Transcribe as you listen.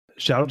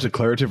Shout out to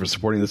Clarity for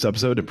supporting this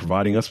episode and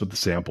providing us with the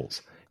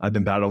samples. I've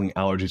been battling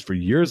allergies for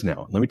years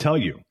now. Let me tell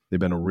you, they've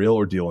been a real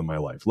ordeal in my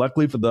life.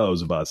 Luckily for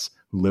those of us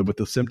who live with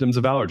the symptoms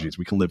of allergies,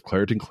 we can live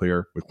Claritin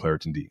Clear with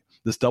Claritin D.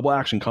 This double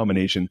action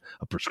combination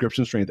of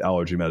prescription strength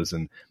allergy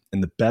medicine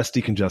and the best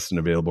decongestant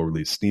available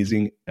relieves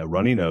sneezing, a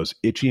runny nose,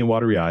 itchy and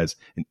watery eyes,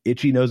 an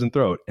itchy nose and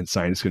throat, and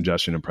sinus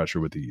congestion and pressure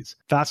with ease.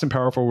 Fast and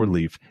powerful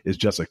relief is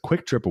just a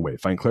quick trip away.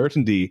 Find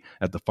Claritin D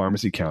at the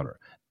pharmacy counter.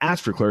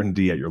 Ask for Claritin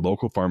D at your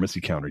local pharmacy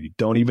counter. You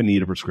don't even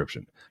need a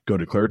prescription. Go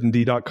to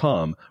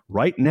ClaritinD.com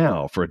right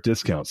now for a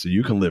discount so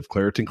you can live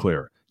Claritin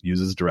Clear. Use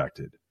as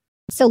directed.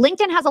 So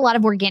LinkedIn has a lot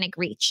of organic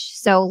reach.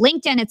 So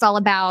LinkedIn, it's all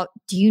about,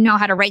 do you know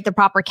how to write the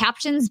proper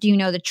captions? Do you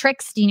know the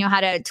tricks? Do you know how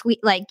to tweet,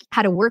 like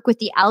how to work with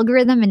the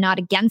algorithm and not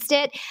against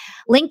it?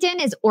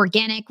 LinkedIn is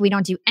organic. We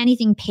don't do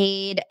anything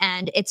paid.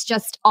 And it's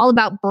just all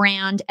about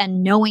brand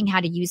and knowing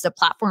how to use the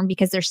platform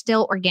because there's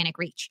still organic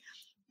reach.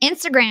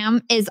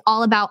 Instagram is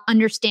all about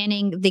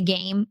understanding the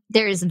game.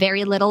 There is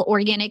very little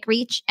organic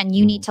reach, and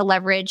you need to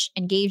leverage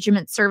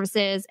engagement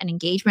services and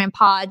engagement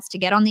pods to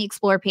get on the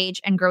Explore page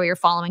and grow your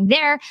following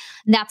there.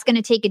 And that's going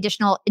to take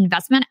additional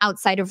investment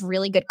outside of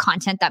really good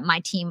content that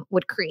my team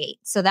would create.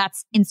 So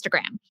that's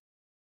Instagram.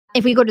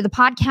 If we go to the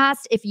podcast,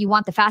 if you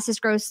want the fastest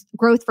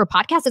growth for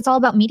podcasts, it's all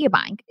about media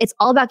buying. It's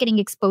all about getting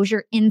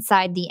exposure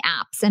inside the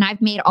apps. And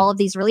I've made all of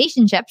these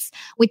relationships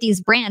with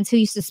these brands who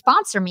used to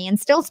sponsor me and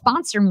still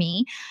sponsor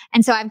me.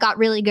 And so I've got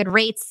really good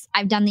rates.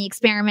 I've done the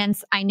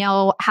experiments. I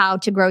know how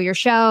to grow your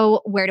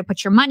show, where to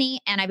put your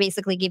money. And I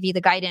basically give you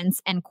the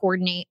guidance and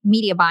coordinate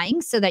media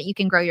buying so that you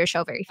can grow your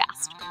show very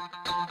fast.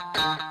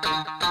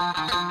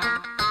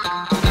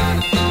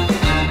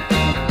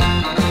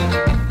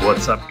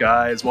 What's up,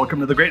 guys? Welcome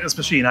to The Greatness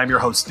Machine. I'm your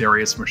host,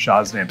 Darius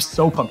Mershaz, and I'm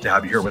so pumped to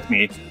have you here with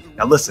me.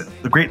 Now listen,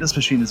 The Greatness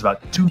Machine is about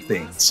two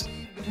things.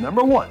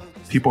 Number one,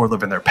 people who are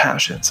living their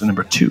passions. And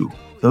number two,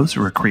 those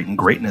who are creating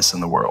greatness in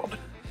the world.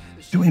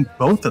 Doing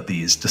both of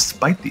these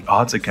despite the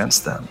odds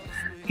against them.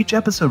 Each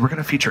episode, we're going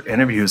to feature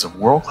interviews of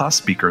world-class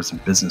speakers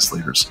and business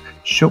leaders,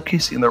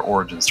 showcasing their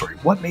origin story,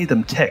 what made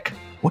them tick,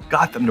 what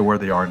got them to where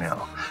they are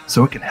now,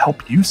 so it can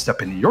help you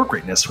step into your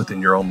greatness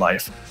within your own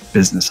life,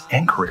 business,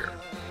 and career.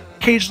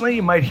 Occasionally,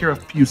 you might hear a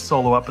few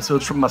solo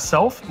episodes from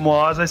myself,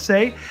 moi, as I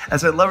say,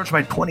 as I leverage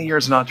my 20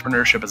 years in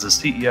entrepreneurship as a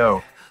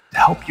CEO to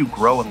help you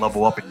grow and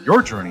level up in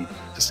your journey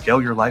to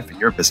scale your life and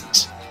your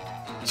business.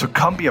 So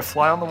come be a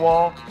fly on the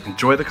wall,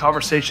 enjoy the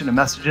conversation and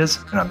messages,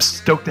 and I'm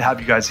stoked to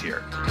have you guys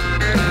here.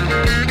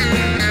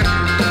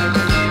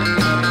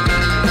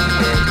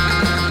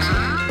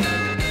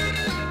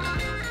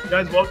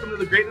 Guys, welcome to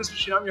The Greatness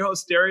Machine. I'm your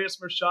host, Darius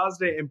Mershaz,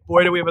 and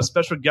boy, do we have a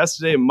special guest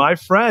today, my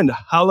friend,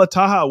 Hala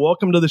Taha.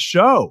 Welcome to the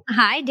show.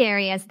 Hi,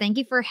 Darius. Thank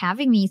you for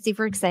having me.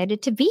 Super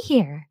excited to be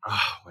here.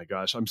 Oh my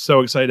gosh, I'm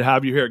so excited to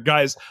have you here.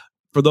 Guys,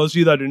 for those of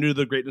you that are new to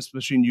The Greatness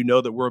Machine, you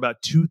know that we're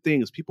about two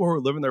things, people who are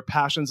living their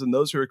passions and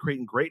those who are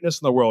creating greatness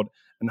in the world.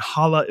 And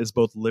Hala is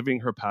both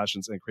living her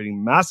passions and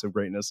creating massive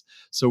greatness.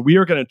 So we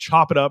are going to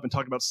chop it up and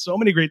talk about so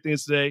many great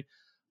things today.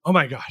 Oh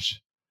my gosh,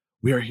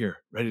 we are here,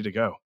 ready to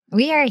go.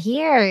 We are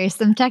here.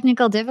 Some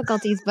technical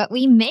difficulties, but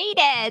we made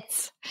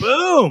it.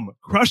 Boom!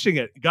 Crushing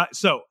it.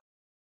 So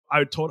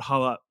I told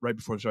Hala right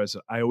before the show, I said,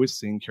 I always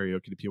sing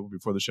karaoke to people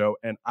before the show.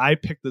 And I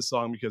picked this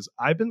song because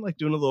I've been like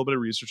doing a little bit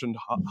of research on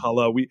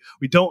Hala. We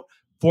don't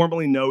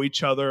formally know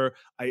each other.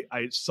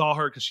 I saw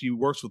her because she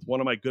works with one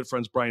of my good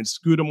friends, Brian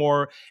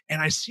Scudamore.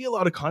 And I see a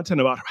lot of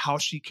content about how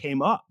she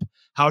came up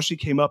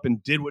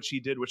and did what she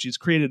did, what she's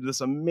created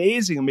this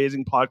amazing,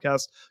 amazing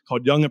podcast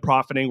called Young and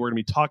Profiting. We're going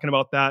to be talking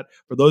about that.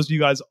 For those of you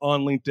guys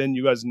on LinkedIn,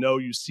 you guys know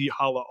you see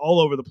Hala all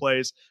over the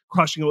place,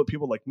 crushing it with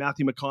people like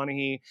Matthew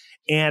McConaughey.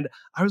 And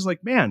I was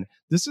like, man,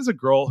 this is a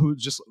girl who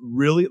just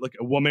really, like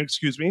a woman,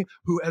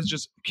 who has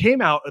just came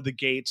out of the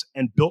gates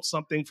and built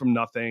something from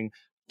nothing,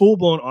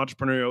 full-blown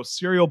entrepreneurial,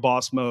 serial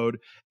boss mode.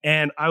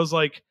 And I was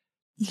like,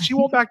 she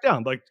won't back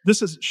down. Like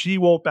she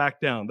won't back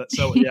down.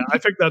 So yeah, I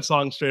picked that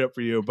song straight up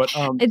for you. But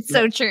it's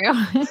so true.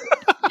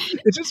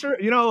 It's just,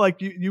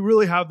 like you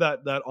really have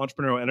that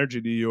entrepreneurial energy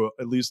to you.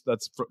 At least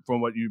that's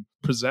from what you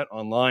present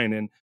online.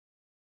 And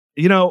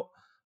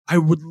I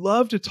would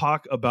love to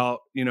talk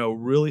about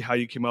really how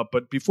you came up.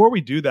 But before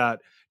we do that,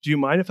 do you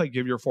mind if I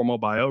give your formal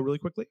bio really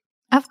quickly?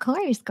 Of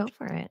course, go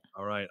for it.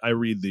 All right, I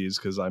read these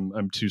because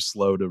I'm too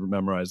slow to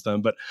memorize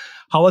them. But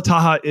Hala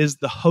Taha is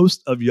the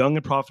host of Young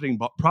and Profiting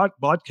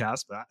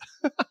podcast,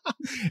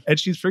 and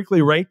she's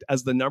frequently ranked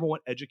as the #1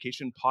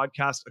 education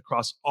podcast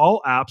across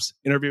all apps,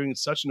 interviewing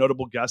such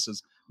notable guests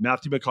as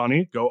Matthew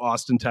McConaughey, go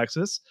Austin,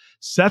 Texas,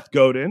 Seth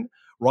Godin,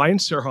 Ryan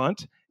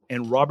Serhant,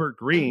 and Robert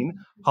Greene.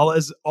 Hala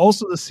is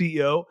also the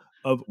CEO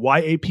of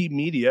YAP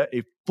Media,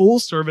 a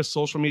full-service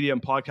social media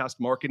and podcast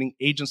marketing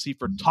agency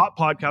for top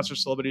podcasters,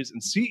 celebrities,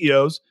 and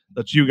CEOs,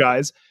 that's you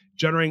guys,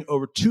 generating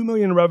over $2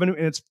 million in revenue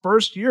in its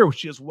first year.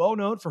 She is well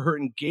known for her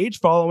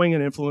engaged following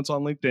and influence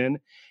on LinkedIn,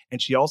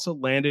 and she also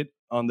landed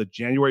on the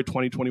January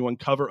 2021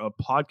 cover of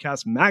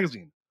Podcast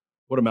Magazine.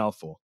 What a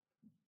mouthful.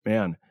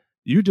 Man,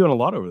 you're doing a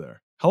lot over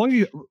there.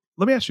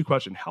 Let me ask you a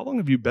question. How long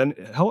have you been,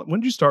 when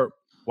did you start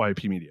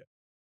YAP Media?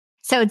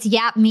 So it's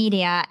Yap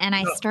Media, and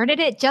I started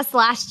it just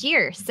last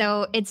year.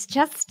 So it's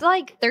just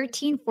like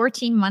 13,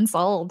 14 months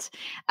old,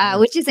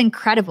 which is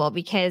incredible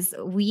because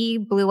we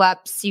blew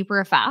up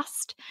super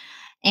fast.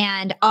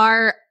 And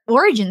our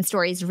origin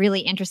story is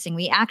really interesting.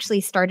 We actually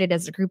started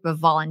as a group of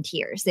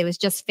volunteers. It was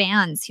just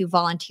fans who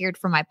volunteered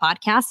for my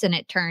podcast, and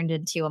it turned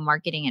into a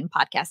marketing and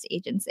podcast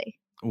agency.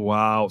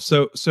 Wow.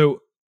 So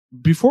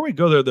before we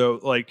go there though,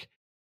 like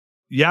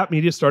Yap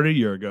Media started a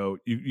year ago.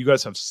 You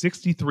guys have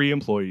 63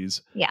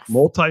 employees, Yes.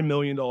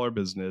 multi-million-dollar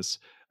business.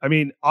 I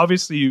mean,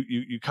 obviously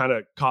you kind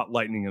of caught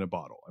lightning in a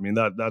bottle. I mean,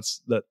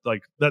 that's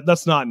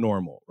not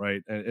normal,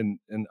 right? And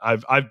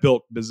I've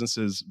built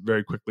businesses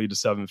very quickly to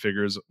 7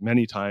 figures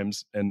many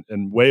times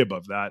and way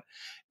above that.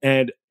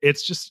 And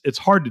it's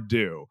hard to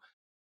do.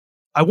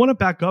 I want to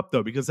back up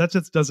though, because that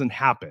just doesn't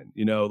happen,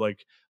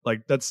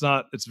 like that's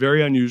not, it's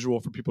very unusual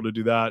for people to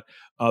do that.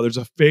 There's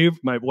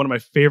one of my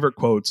favorite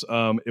quotes.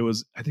 I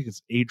think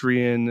it's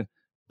Adrian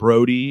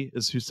Brody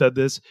is who said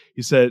this.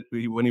 He said,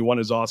 when he won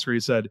his Oscar,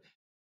 he said,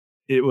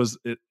 what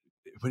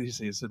did he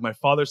say? He said, my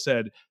father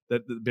said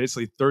that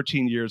basically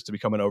 13 years to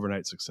become an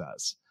overnight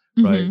success.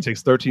 Right. Mm-hmm. It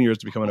takes 13 years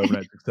to become an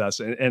overnight success.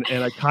 And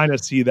I kind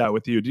of see that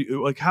with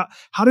you. Like,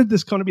 how did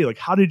this come to be? Like,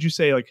 how did you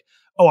say, like,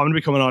 oh, I'm going to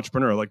become an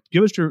entrepreneur? Like,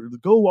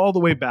 go all the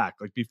way back,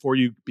 like before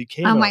you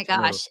became Oh an my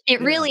entrepreneur. gosh.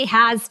 It really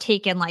has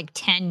taken like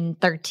 10,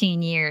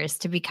 13 years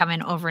to become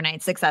an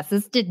overnight success.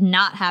 This did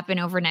not happen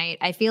overnight.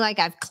 I feel like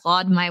I've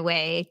clawed my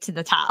way to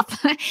the top.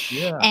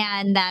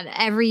 And that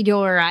every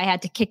door I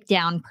had to kick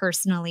down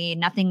personally,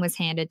 nothing was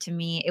handed to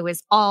me. It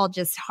was all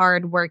just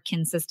hard work,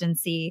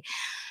 consistency.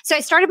 So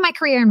I started my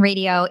career in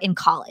radio in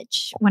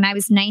college. When I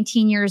was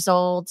 19 years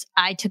old,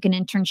 I took an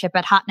internship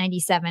at Hot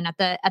 97. At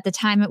the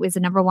time, it was the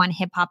number one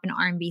hip hop and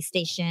R&B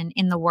station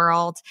in the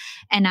world.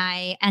 And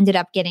I ended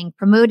up getting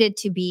promoted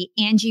to be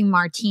Angie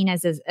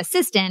Martinez's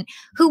assistant,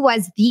 who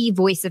was the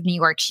voice of New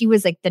York. She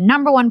was like the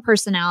number one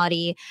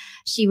personality.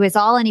 She was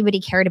all anybody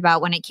cared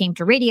about when it came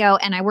to radio.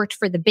 And I worked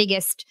for the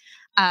biggest,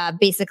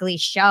 basically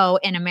show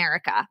in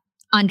America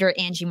under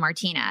Angie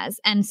Martinez.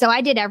 And so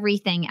I did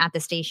everything at the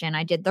station.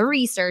 I did the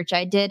research.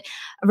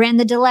 Ran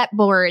the Delette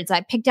boards.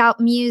 I picked out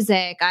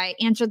music. I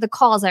answered the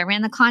calls. I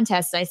ran the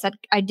contests.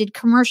 I did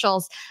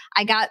commercials.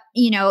 I got,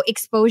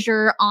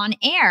 exposure on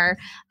air.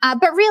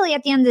 But really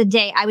at the end of the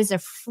day, I was a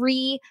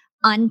free,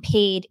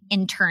 unpaid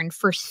intern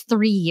for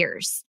 3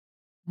 years.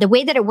 The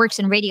way that it works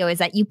in radio is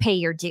that you pay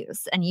your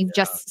dues and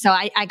so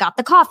I got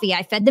the coffee.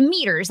 I fed the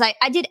meters.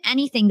 I did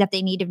anything that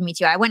they needed me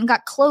to. I went and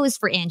got clothes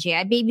for Angie.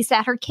 I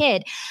babysat her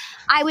kid.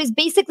 I was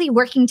basically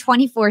working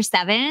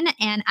 24/7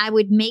 and I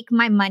would make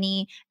my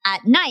money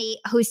at night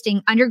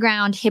hosting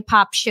underground hip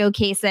hop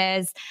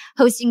showcases,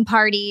 hosting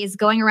parties,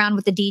 going around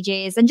with the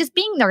DJs and just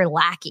being their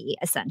lackey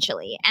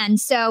essentially. And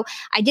so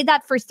I did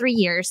that for 3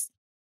 years.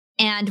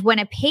 And when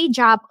a paid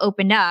job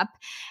opened up,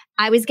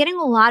 I was getting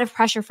a lot of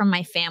pressure from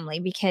my family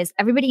because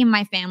everybody in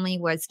my family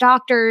was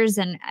doctors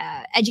and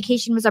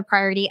education was a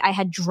priority. I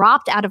had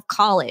dropped out of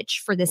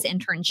college for this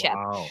internship.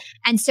 Wow.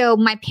 And so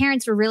my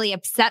parents were really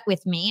upset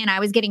with me and I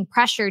was getting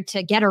pressured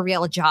to get a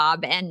real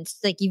job and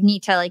like, you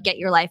need to like get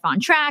your life on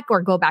track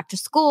or go back to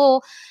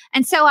school.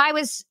 And so I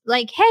was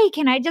like, hey,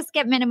 can I just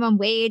get minimum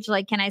wage?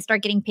 Like, can I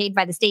start getting paid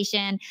by the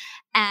station?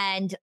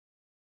 And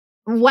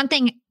one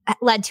thing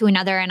led to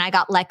another and I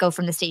got let go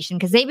from the station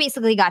because they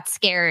basically got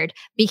scared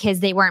because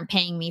they weren't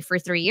paying me for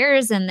 3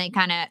 years and they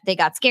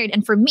got scared.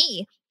 And for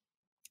me,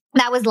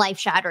 that was life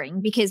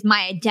shattering because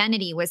my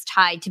identity was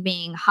tied to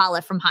being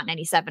Hala from Hot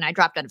 97. I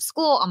dropped out of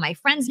school. All my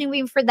friends knew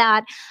me for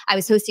that. I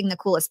was hosting the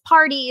coolest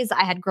parties.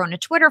 I had grown a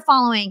Twitter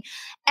following.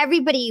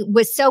 Everybody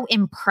was so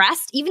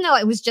impressed. Even though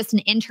I was just an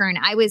intern,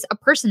 I was a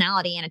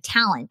personality and a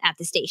talent at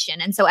the station.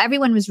 And so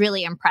everyone was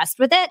really impressed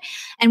with it.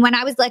 And when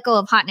I was let go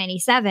of Hot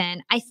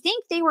 97, I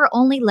think they were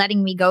only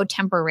letting me go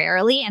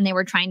temporarily and they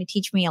were trying to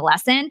teach me a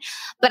lesson.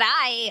 But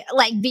I,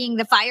 like being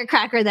the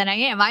firecracker that I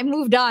am, I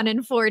moved on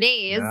in 4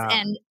 days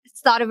and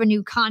thought of a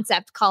new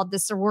concept called the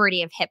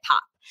sorority of hip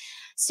hop.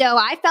 So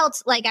I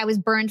felt like I was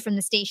burned from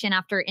the station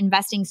after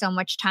investing so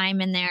much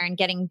time in there and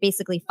getting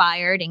basically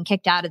fired and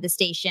kicked out of the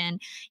station.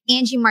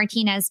 Angie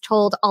Martinez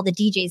told all the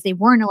DJs they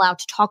weren't allowed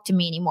to talk to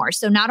me anymore.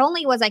 So not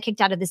only was I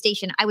kicked out of the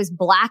station, I was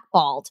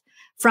blackballed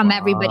from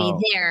everybody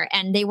there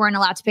and they weren't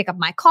allowed to pick up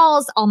my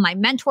calls. All my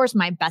mentors,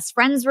 my best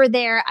friends were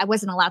there. I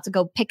wasn't allowed to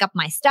go pick up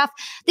my stuff.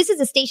 This is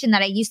a station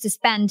that I used to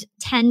spend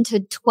 10 to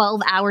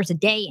 12 hours a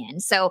day in.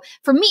 So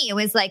for me, it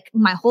was like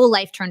my whole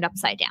life turned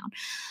upside down.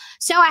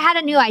 So I had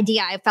a new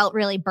idea. I felt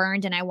really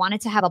burned and I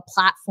wanted to have a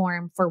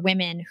platform for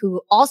women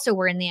who also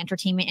were in the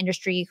entertainment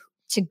industry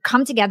to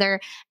come together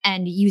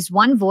and use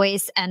one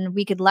voice and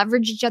we could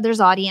leverage each other's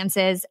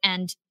audiences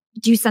and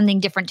do something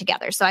different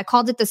together. So I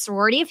called it the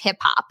sorority of hip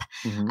hop.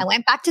 I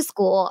went back to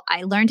school.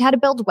 I learned how to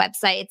build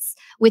websites.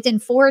 Within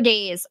 4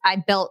 days, I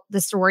built the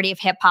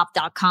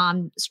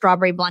sororityofhiphop.com,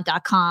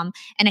 strawberryblunt.com,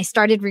 and I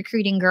started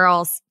recruiting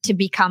girls to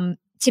become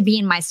to be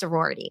in my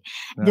sorority,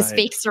 this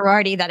fake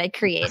sorority that I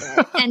created.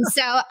 And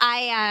so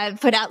I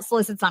put out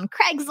solicits on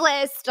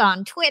Craigslist,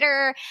 on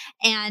Twitter.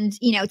 And,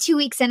 2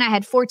 weeks in, I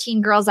had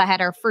 14 girls. I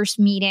had our first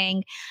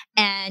meeting.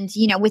 And,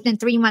 within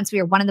 3 months,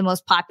 we were one of the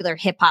most popular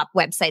hip hop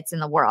websites in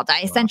the world.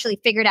 I essentially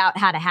figured out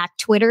how to hack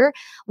Twitter,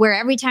 where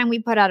every time we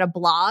put out a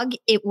blog,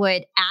 it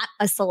would at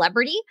a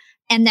celebrity.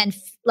 And then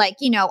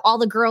all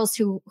the girls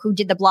who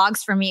did the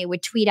blogs for me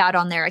would tweet out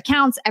on their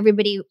accounts.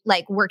 Everybody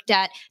worked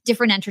at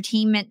different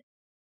entertainment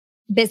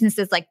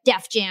businesses like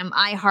Def Jam,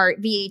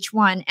 iHeart,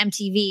 VH1,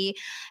 MTV.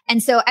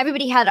 And so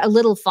everybody had a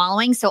little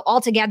following. So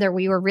altogether,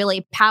 we were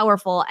really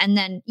powerful. And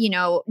then,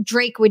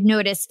 Drake would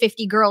notice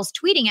 50 girls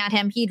tweeting at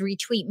him. He'd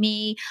retweet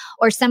me,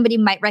 or somebody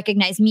might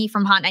recognize me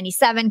from Hot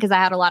 97 because I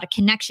had a lot of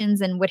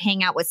connections and would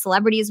hang out with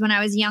celebrities when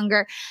I was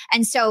younger.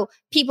 And so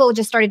people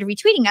just started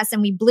retweeting us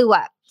and we blew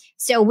up.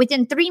 So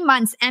within 3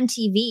 months,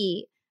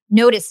 MTV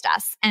noticed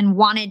us and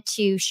wanted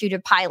to shoot a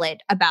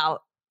pilot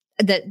about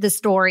the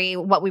story,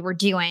 what we were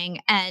doing.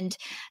 And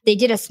they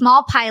did a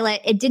small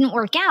pilot. It didn't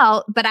work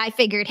out, but I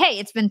figured, hey,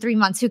 it's been 3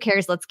 months. Who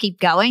cares? Let's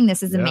keep going.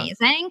 This is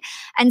amazing.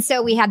 And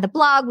so we had the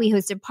blog, we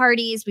hosted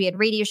parties, we had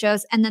radio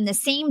shows. And then the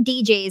same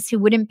DJs who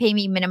wouldn't pay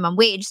me minimum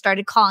wage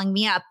started calling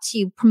me up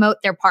to promote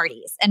their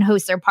parties and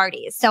host their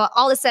parties. So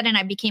all of a sudden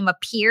I became a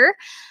peer.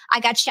 I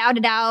got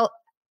shouted out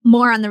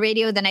more on the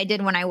radio than I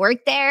did when I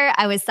worked there.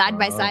 I was side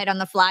by side on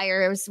the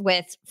flyers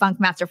with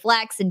Funkmaster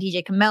Flex and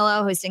DJ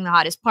Camilo, hosting the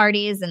hottest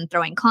parties and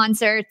throwing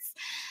concerts.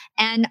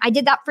 And I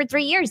did that for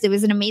 3 years. It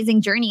was an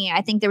amazing journey.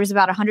 I think there was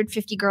about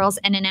 150 girls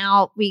in and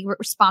out. We were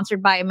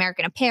sponsored by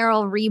American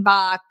Apparel,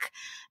 Reebok,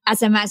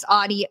 SMS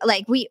Audio.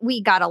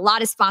 We got a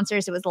lot of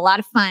sponsors. It was a lot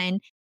of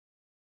fun.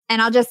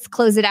 And I'll just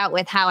close it out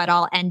with how it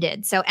all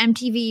ended. So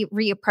MTV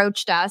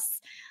reapproached us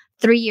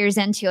 3 years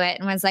into it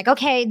and was like,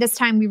 okay, this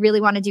time we really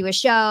want to do a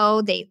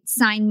show. They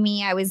signed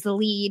me. I was the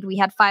lead. We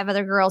had 5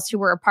 other girls who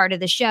were a part of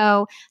the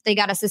show. They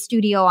got us a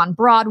studio on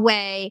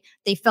Broadway.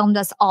 They filmed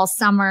us all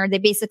summer. They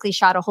basically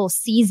shot a whole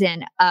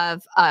season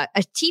of a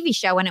TV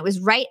show. And it was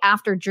right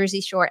after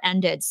Jersey Shore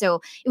ended.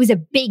 So it was a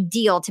big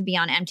deal to be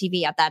on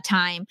MTV at that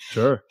time.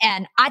 Sure.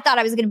 And I thought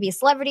I was going to be a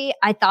celebrity.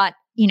 I thought,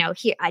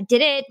 here I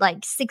did it,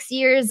 6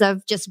 years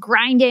of just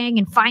grinding.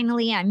 And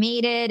finally I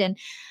made it. And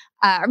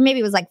or maybe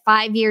it was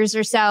 5 years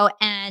or so.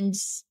 And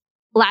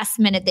last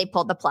minute, they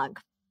pulled the plug.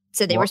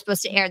 So they were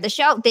supposed to air the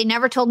show. They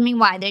never told me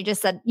why. They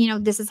just said,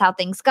 this is how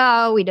things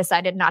go. We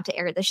decided not to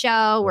air the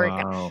show.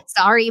 We're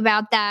sorry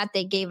about that.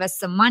 They gave us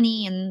some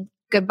money and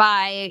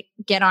goodbye,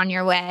 get on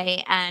your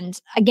way. And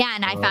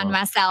again, I found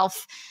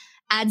myself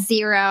at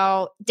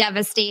zero,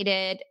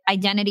 devastated,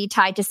 identity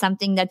tied to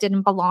something that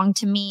didn't belong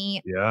to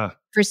me. Yeah.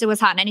 First it was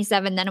Hot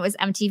 97, then it was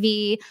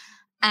MTV.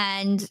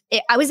 And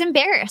I was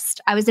embarrassed.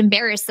 I was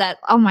embarrassed that,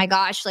 oh my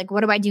gosh,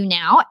 what do I do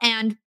now?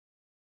 And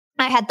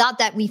I had thought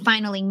that we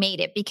finally made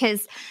it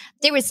because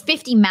there was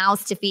 50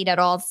 mouths to feed at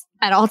all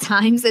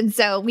times. And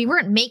so we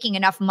weren't making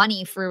enough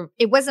money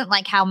it wasn't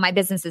like how my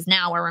business is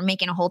now where we're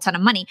making a whole ton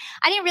of money.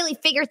 I didn't really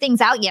figure things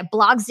out yet.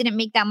 Blogs didn't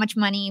make that much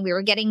money. We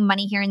were getting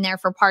money here and there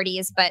for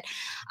parties, but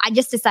I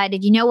just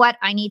decided, you know what?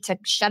 I need to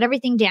shut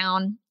everything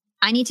down.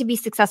 I need to be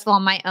successful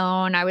on my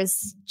own. I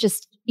was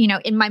just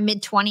in my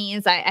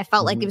mid-20s, I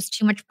felt like it was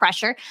too much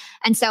pressure.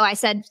 And so I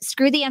said,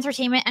 screw the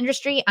entertainment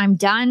industry. I'm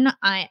done.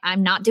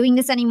 I'm not doing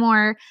this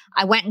anymore.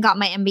 I went and got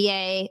my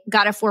MBA,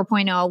 got a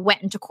 4.0,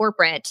 went into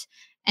corporate,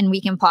 and we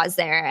can pause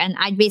there. And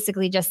I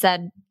basically just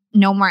said,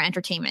 no more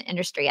entertainment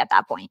industry at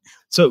that point.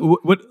 So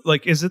what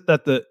is it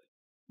that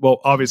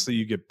obviously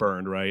you get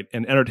burned, right?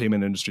 And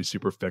entertainment industry is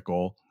super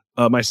fickle.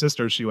 My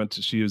sister, she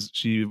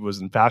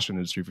was in fashion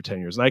industry for 10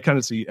 years. And I kind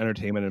of see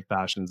entertainment and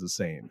fashion as the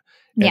same.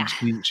 And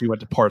she went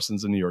to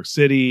Parsons in New York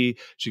City.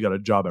 She got a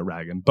job at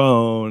Rag and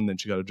Bone. Then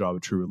she got a job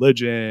at True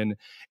Religion.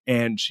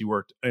 And she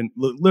worked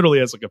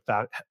literally as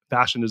a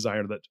fashion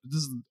designer.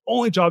 This is the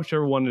only job she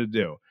ever wanted to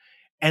do.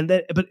 And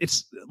then, but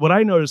it's what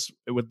I noticed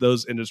with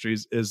those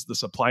industries is the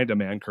supply and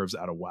demand curves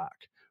out of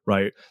whack,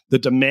 right? The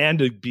demand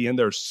to be in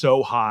there is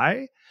so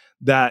high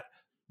that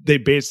they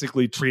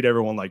basically treat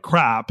everyone like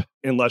crap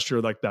unless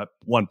you're that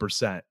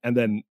 1%. And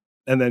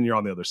then you're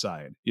on the other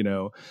side,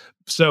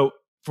 So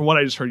from what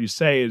I just heard you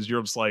say is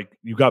you're just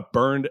you got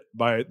burned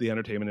by the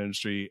entertainment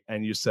industry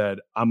and you said,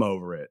 I'm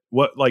over it.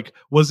 What,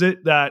 was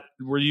it that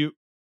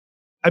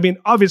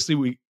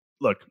obviously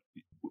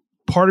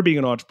part of being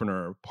an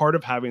entrepreneur, part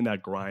of having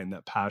that grind,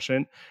 that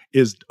passion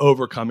is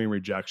overcoming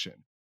rejection.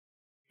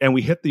 And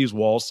we hit these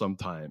walls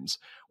sometimes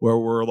where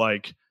we're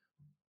like,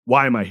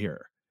 why am I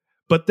here?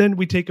 But then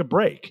we take a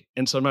break,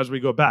 and sometimes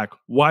we go back.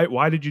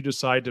 Why did you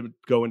decide to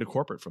go into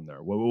corporate from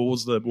there? What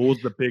was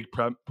the big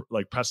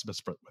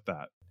precipice with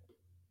that?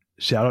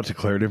 Shout out to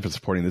Claritin for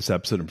supporting this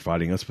episode and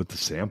providing us with the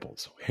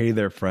samples. Hey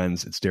there,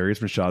 friends. It's Darius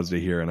from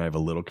Shazda here, and I have a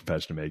little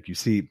confession to make. You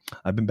see,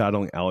 I've been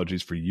battling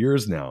allergies for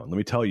years now, and let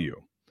me tell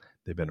you,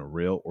 they've been a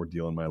real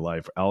ordeal in my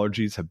life.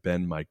 Allergies have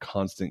been my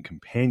constant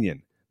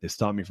companion. They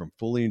stop me from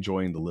fully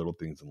enjoying the little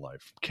things in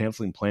life,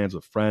 canceling plans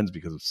with friends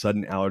because of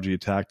sudden allergy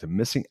attack to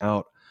missing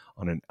out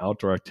on an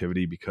outdoor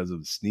activity because of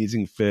the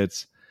sneezing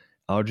fits.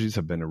 allergies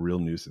have been a real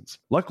nuisance.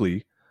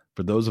 Luckily,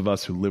 for those of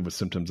us who live with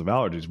symptoms of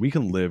allergies, we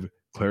can live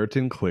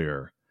Claritin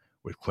Clear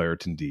with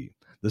Claritin D.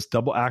 This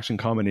double action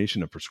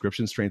combination of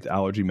prescription strength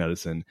allergy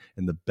medicine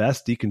and the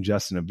best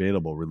decongestant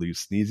available relieves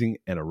sneezing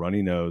and a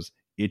runny nose,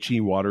 itchy,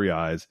 watery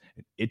eyes,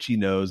 an itchy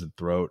nose and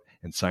throat,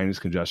 and sinus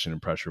congestion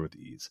and pressure with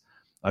ease.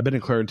 I've been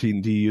a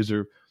Claritin D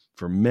user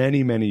for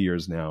many, many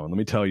years now, and let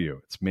me tell you,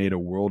 it's made a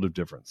world of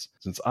difference.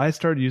 Since I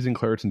started using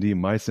Claritin D,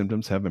 my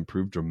symptoms have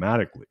improved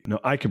dramatically. Now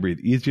I can breathe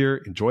easier,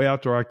 enjoy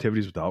outdoor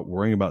activities without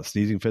worrying about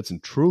sneezing fits,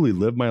 and truly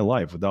live my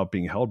life without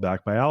being held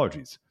back by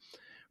allergies.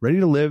 Ready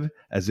to live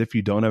as if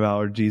you don't have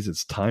allergies?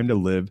 It's time to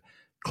live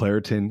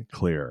Claritin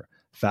Clear.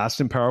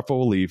 Fast and powerful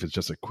relief is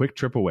just a quick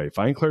trip away.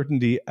 Find Claritin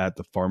D at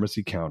the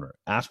pharmacy counter.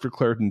 Ask for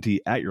Claritin D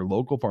at your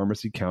local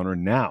pharmacy counter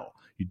now.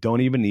 You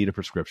don't even need a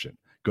prescription.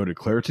 Go to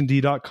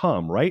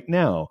ClaritinD.com right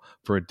now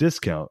for a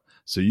discount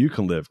so you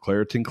can live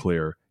Claritin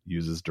Clear.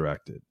 Use as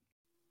directed.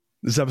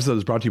 This episode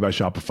is brought to you by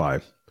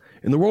Shopify.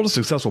 In the world of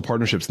successful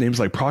partnerships, names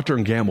like Procter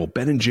 & Gamble,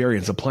 Ben & Jerry,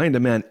 and Supply and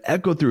Demand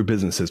echo through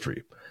business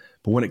history.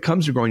 But when it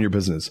comes to growing your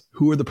business,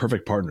 who are the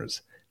perfect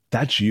partners?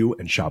 That's you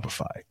and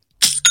Shopify.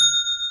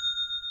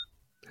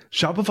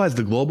 Shopify is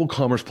the global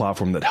commerce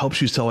platform that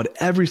helps you sell at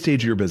every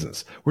stage of your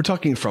business. We're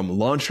talking from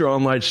launch your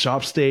online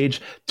shop stage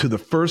to the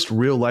first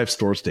real life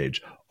store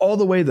stage, all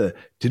the way to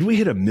did we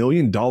hit $1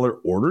 million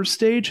order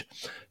stage?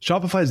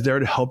 Shopify is there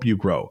to help you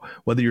grow.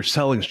 Whether you're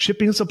selling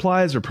shipping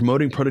supplies or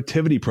promoting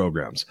productivity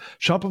programs,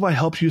 Shopify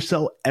helps you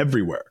sell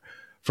everywhere.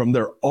 From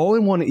their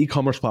all-in-one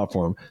e-commerce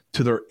platform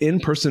to their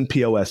in-person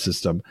POS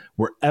system,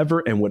 wherever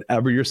and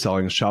whatever you're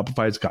selling,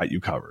 Shopify's got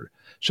you covered.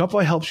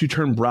 Shopify helps you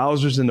turn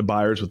browsers into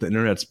buyers with the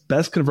internet's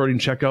best converting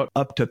checkout,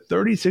 up to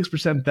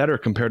 36% better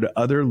compared to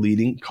other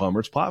leading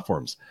commerce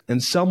platforms.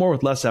 And sell more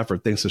with less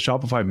effort thanks to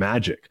Shopify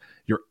Magic,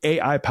 your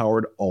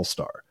AI-powered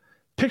all-star.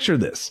 Picture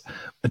this,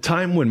 a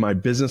time when my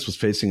business was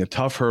facing a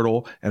tough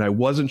hurdle and I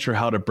wasn't sure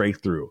how to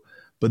break through.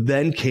 But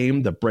then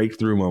came the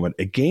breakthrough moment,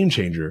 a game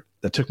changer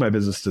that took my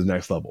business to the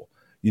next level.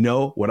 You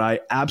know, what I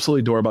absolutely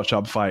adore about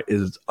Shopify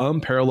is its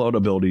unparalleled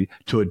ability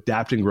to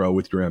adapt and grow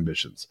with your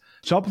ambitions.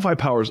 Shopify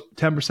powers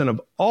 10% of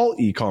all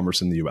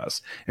e-commerce in the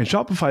US, and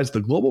Shopify is the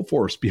global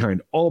force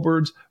behind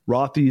Allbirds,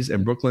 Rothy's,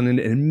 and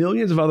Brooklinen, and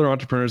millions of other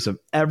entrepreneurs of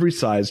every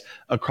size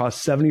across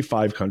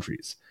 75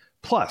 countries.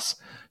 Plus,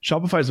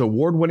 Shopify's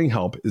award-winning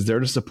help is there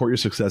to support your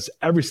success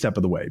every step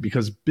of the way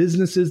because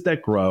businesses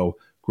that grow,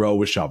 grow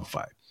with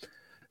Shopify.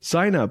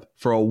 Sign up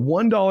for a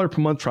 $1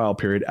 per month trial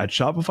period at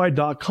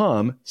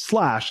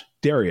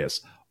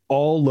shopify.com/Darius,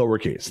 all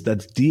lowercase.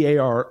 That's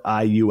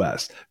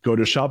Darius. Go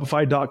to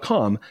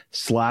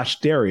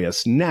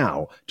shopify.com/Darius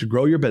now to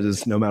grow your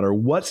business no matter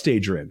what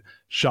stage you're in.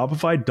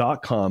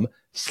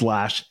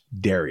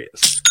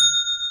 Shopify.com/Darius.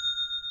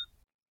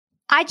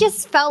 I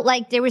just felt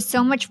like there was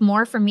so much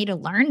more for me to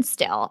learn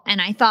still. And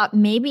I thought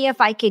maybe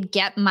if I could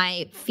get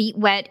my feet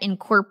wet in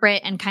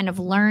corporate and kind of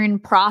learn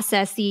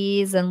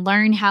processes and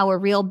learn how a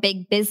real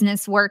big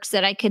business works,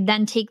 that I could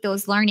then take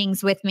those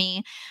learnings with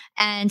me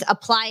and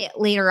apply it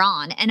later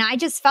on. And I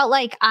just felt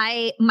like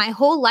my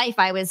whole life,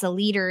 I was a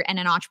leader and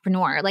an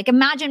entrepreneur. Like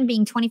imagine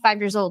being 25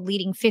 years old,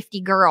 leading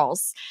 50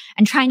 girls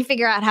and trying to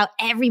figure out how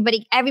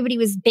everybody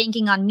was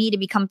banking on me to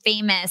become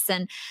famous.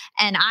 And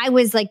I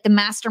was like the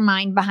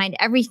mastermind behind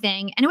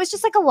everything. And it was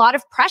just like a lot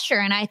of pressure.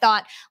 And I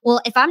thought, well,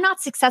 if I'm not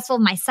successful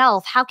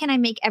myself, how can I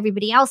make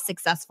everybody else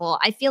successful?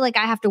 I feel like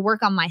I have to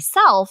work on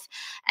myself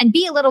and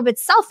be a little bit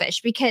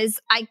selfish because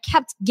I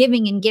kept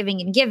giving and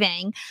giving and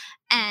giving.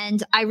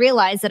 And I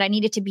realized that I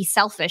needed to be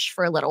selfish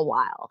for a little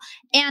while.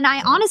 And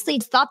I honestly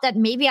thought that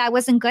maybe I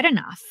wasn't good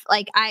enough.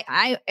 Like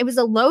it was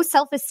a low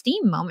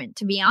self-esteem moment,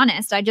 to be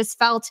honest. I just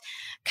felt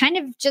kind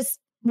of just,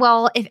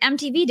 well, if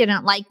MTV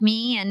didn't like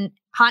me and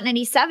Hot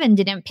 97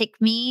 didn't pick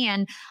me,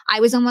 and I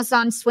was almost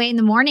on Sway in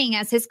the Morning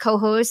as his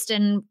co-host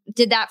and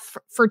did that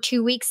for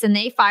 2 weeks and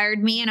they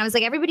fired me. And I was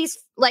like, everybody's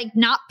like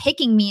not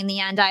picking me in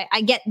the end.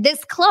 I get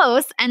this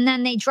close and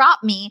then they drop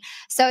me.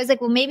 So I was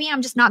like, well, maybe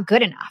I'm just not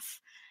good enough.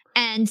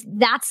 And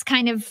that's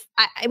kind of,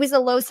 it was a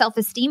low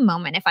self-esteem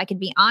moment, if I could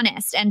be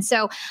honest. And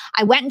so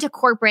I went into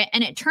corporate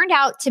and it turned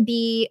out to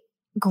be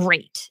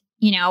great.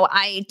 You know,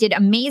 I did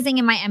amazing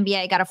in my MBA.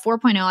 I got a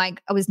 4.0. I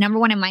was number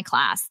one in my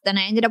class. Then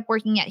I ended up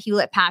working at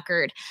Hewlett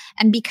Packard.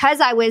 And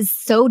because I was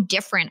so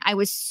different, I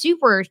was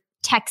super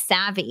tech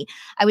savvy.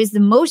 I was the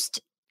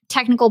most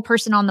technical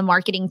person on the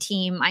marketing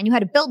team. I knew how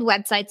to build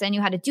websites. I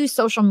knew how to do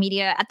social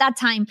media. At that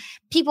time,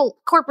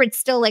 corporate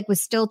still was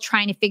still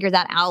trying to figure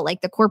that out. Like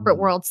the corporate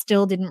world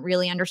still didn't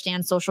really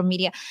understand social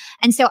media.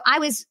 And so I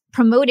was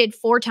promoted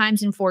 4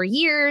 times in 4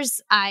 years.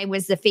 I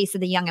was the face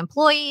of the young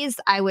employees.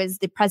 I was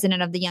the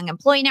president of the Young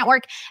Employee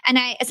Network. And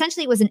I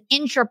essentially was an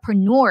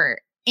intrapreneur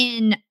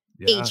in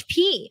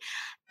HP.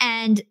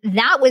 And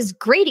that was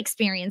great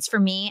experience for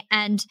me.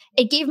 And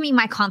it gave me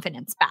my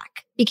confidence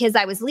back because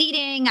I was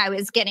leading, I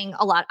was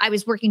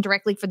working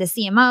directly for the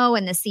CMO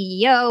and the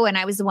CEO, and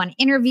I was the one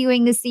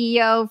interviewing the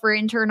CEO for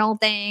internal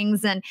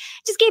things, and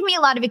just gave me a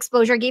lot of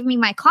exposure, gave me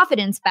my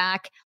confidence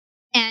back.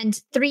 And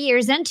 3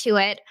 years into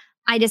it,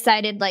 I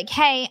decided like,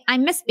 hey, I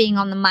miss being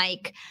on the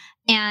mic.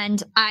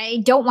 And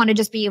I don't want to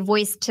just be a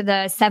voice to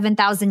the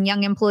 7,000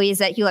 young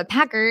employees at Hewlett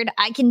Packard.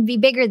 I can be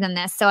bigger than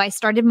this. So I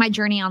started my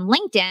journey on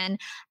LinkedIn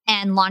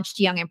and launched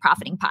Young and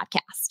Profiting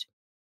Podcast.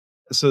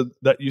 So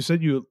that you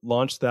said you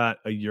launched that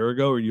a year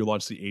ago, or you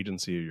launched the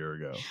agency a year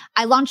ago?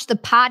 I launched the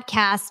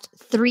podcast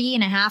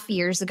 3.5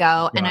 years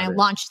ago, and I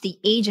launched the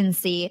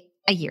agency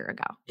a year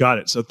ago. Got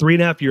it. So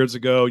 3.5 years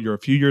ago, you're a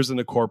few years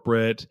into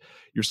corporate.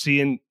 You're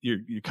seeing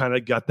you kind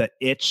of got that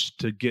itch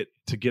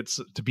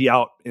to be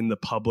out in the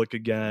public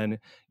again.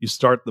 You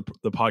start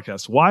the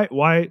podcast.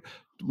 Why?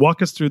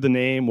 Walk us through the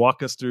name.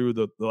 Walk us through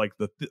the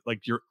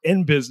you're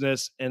in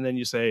business, and then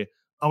you say,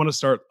 I want to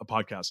start a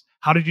podcast.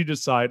 How did you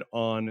decide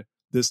on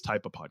this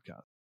type of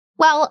podcast?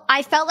 Well,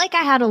 I felt like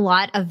I had a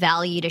lot of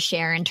value to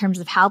share in terms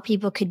of how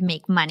people could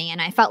make money.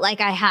 And I felt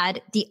like I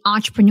had the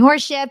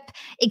entrepreneurship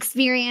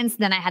experience,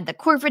 then I had the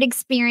corporate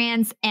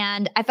experience,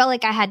 and I felt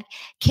like I had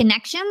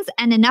connections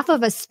and enough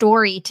of a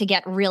story to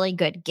get really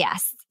good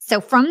guests.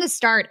 So from the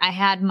start, I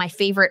had my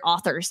favorite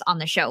authors on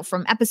the show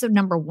from episode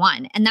number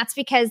 1. And that's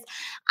because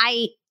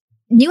I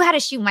knew how to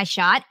shoot my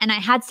shot, and I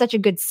had such a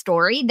good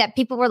story that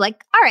people were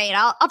like, all right,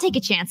 I'll take a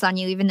chance on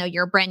you, even though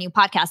you're a brand new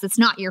podcast. It's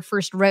not your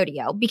first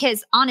rodeo.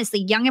 Because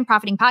honestly, Young and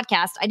Profiting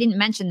Podcast, I didn't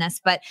mention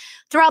this, but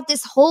throughout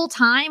this whole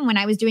time when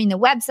I was doing the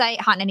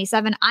website, Hot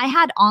 97, I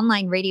had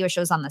online radio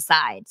shows on the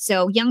side.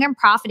 So Young and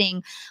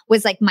Profiting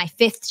was like my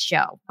 5th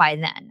show by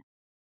then.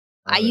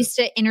 I used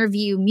to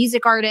interview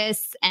music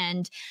artists,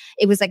 and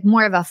it was like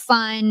more of a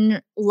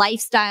fun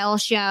lifestyle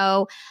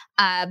show.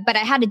 But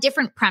I had a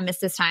different premise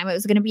this time. It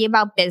was going to be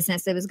about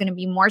business. It was going to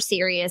be more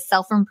serious,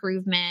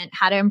 self-improvement,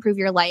 how to improve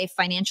your life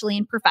financially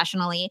and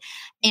professionally.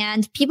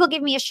 And people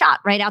gave me a shot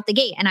right out the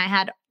gate. And I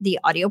had the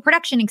audio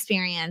production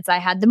experience. I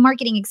had the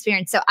marketing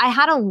experience. So I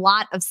had a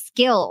lot of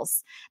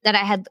skills that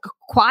I had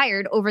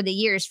acquired over the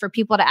years for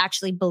people to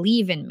actually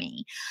believe in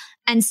me.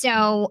 And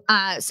so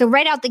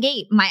right out the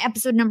gate, my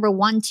episode number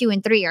 1, 2,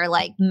 and 3 are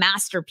like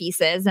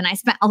masterpieces. And I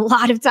spent a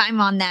lot of time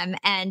on them.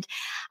 And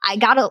I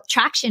got a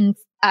traction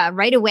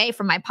right away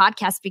from my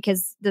podcast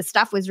because the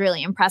stuff was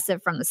really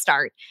impressive from the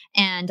start.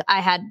 And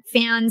I had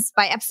fans.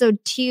 By episode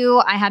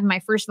 2, I had my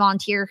first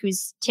volunteer,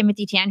 who's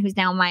Timothy Tan, who's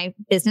now my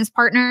business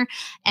partner.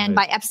 And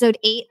by episode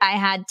 8, I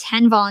had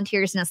 10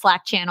 volunteers in a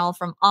Slack channel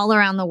from all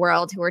around the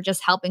world who were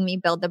just helping me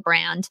build the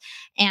brand.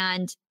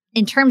 And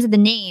in terms of the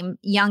name,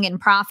 Young and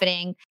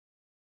Profiting,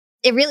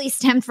 it really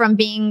stemmed from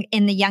being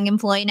in the Young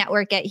Employee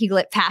Network at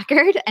Hewlett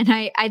Packard. And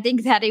I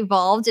think that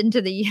evolved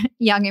into the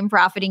Young and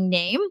Profiting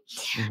name.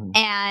 Mm-hmm.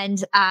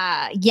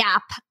 And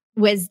YAP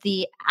was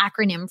the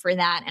acronym for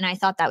that. And I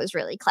thought that was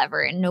really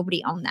clever, and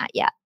nobody owned that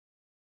yet.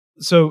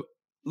 So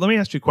let me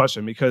ask you a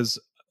question, because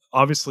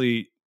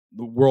obviously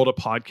the world of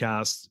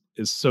podcasts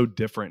is so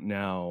different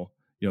now,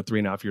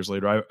 3.5 years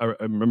later. I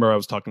remember I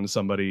was talking to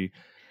somebody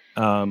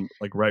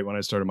like right when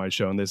I started my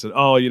show, and they said,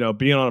 oh,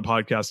 being on a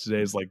podcast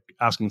today is like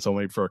asking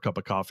somebody for a cup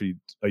of coffee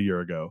a year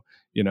ago.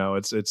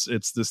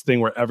 It's this thing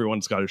where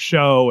everyone's got a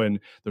show and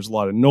there's a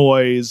lot of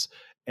noise.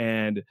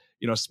 And,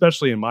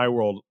 especially in my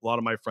world, a lot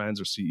of my friends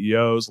are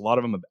CEOs. A lot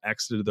of them have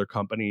exited their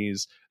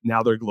companies.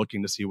 Now they're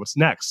looking to see what's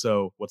next.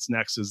 So what's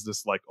next is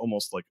this like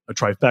almost like a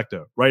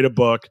trifecta: write a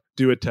book,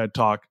 do a TED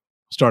Talk,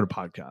 start a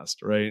podcast,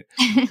 right?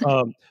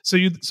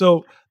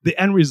 So the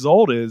end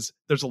result is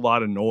there's a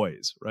lot of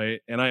noise,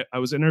 right? And I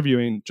was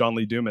interviewing John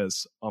Lee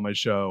Dumas on my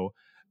show,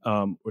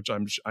 which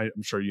I'm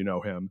sure you know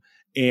him.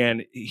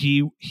 And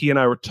he and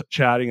I were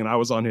chatting, and I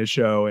was on his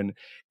show,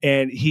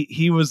 and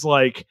he was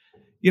like,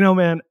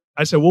 man,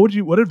 I said,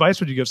 what advice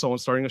would you give someone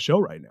starting a show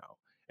right now?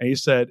 And he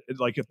said,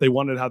 like, if they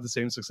wanted to have the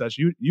same success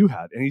you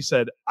had. And he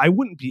said, I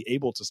wouldn't be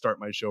able to start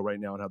my show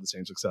right now and have the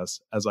same success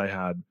as I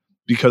had,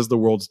 because the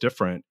world's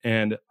different.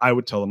 And I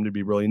would tell them to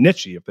be really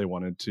niche-y if they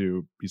wanted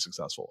to be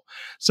successful.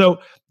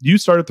 So you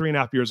started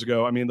 3.5 years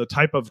ago. I mean, the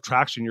type of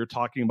traction you're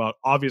talking about,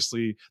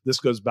 obviously this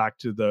goes back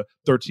to the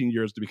 13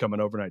 years to become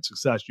an overnight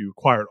success. You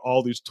acquired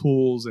all these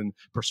tools and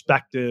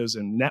perspectives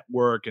and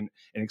network and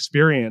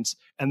experience,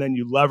 and then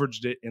you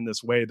leveraged it in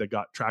this way that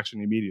got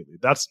traction immediately.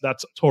 That's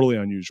totally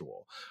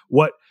unusual.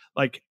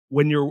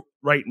 When you're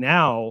right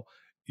now,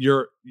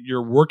 you're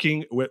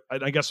working with,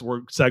 I guess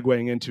we're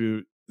segueing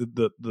into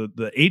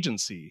the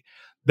agency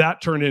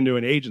that turned into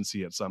an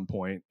agency at some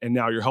point, and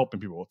now you're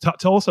helping people.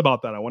 Tell us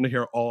about that. I want to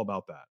hear all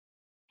about that.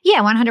 Yeah,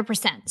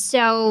 100%.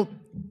 So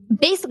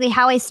basically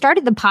how I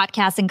started the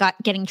podcast and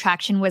getting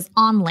traction was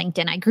on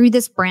LinkedIn. I grew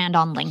this brand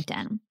on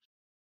LinkedIn.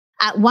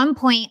 At one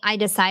point, I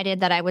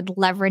decided that I would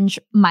leverage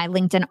my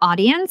LinkedIn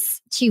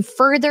audience to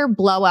further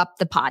blow up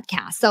the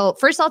podcast. So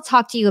first, I'll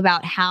talk to you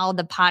about how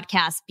the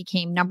podcast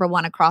became number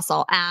 1 across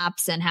all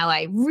apps and how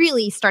I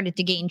really started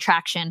to gain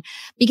traction.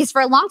 Because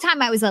for a long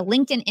time, I was a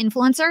LinkedIn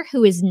influencer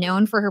who is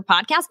known for her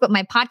podcast, but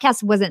my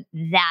podcast wasn't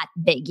that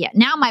big yet.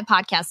 Now my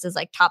podcast is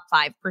like top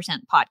 5%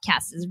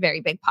 podcast. It's a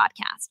very big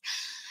podcast.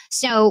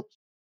 So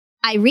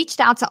I reached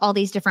out to all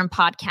these different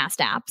podcast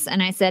apps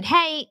and I said,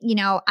 hey,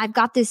 I've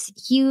got this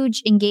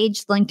huge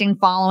engaged LinkedIn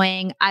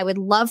following. I would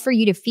love for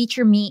you to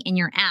feature me in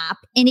your app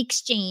in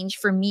exchange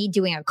for me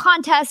doing a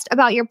contest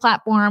about your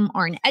platform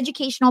or an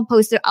educational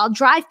post. I'll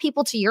drive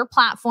people to your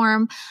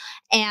platform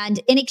and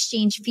in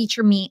exchange,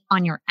 feature me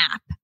on your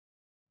app.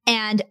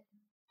 And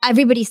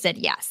everybody said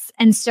yes.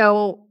 And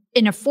so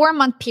in a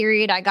 4-month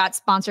period, I got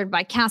sponsored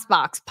by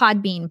Castbox,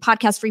 Podbean,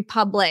 Podcast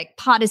Republic,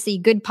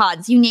 Podacy, Good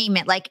Pods, you name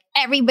it. Like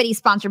everybody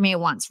sponsored me at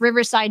once,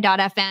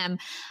 Riverside.fm.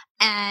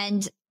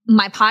 And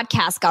my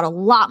podcast got a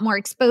lot more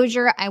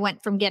exposure. I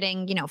went from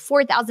getting,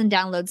 4,000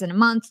 downloads in a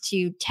month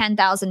to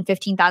 10,000,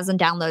 15,000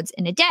 downloads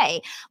in a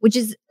day, which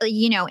is,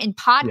 in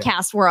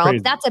podcast world,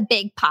 crazy. That's a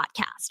big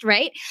podcast,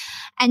 right?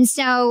 And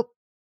so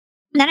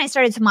then I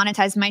started to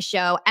monetize my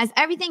show. As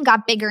everything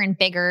got bigger and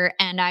bigger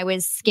and I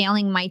was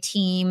scaling my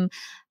team,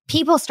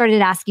 people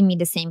started asking me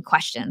the same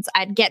questions.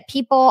 I'd get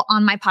people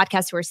on my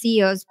podcast who are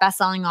CEOs,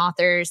 best-selling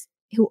authors,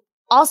 who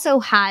also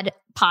had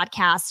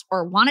podcasts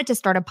or wanted to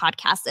start a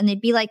podcast. And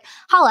they'd be like,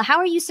 Hala, how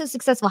are you so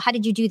successful? How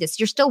did you do this?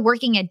 You're still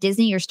working at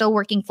Disney. You're still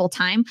working full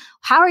time.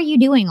 How are you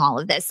doing all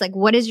of this? Like,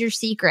 what is your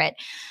secret?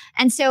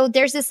 And so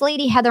there's this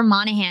lady, Heather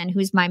Monahan,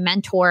 who's my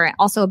mentor,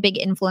 also a big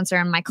influencer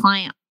and my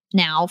client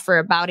now for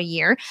about a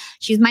year.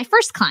 She was my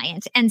first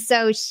client. And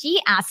so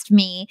she asked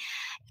me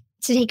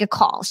to take a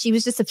call. She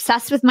was just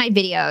obsessed with my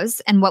videos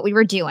and what we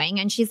were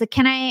doing. And she's like,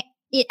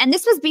 and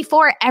this was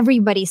before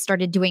everybody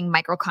started doing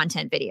micro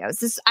content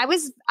videos.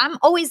 I'm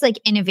always like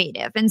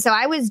innovative. And so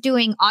I was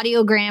doing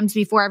audiograms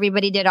before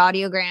everybody did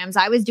audiograms.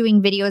 I was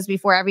doing videos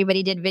before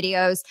everybody did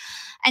videos.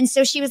 And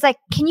so she was like,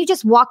 can you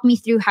just walk me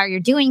through how you're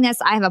doing this?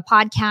 I have a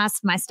podcast.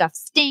 My stuff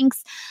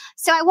stinks.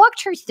 So I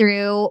walked her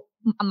through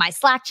my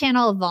Slack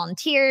channel of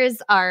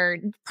volunteers, our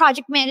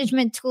project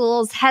management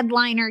tools,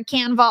 Headliner,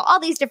 Canva, all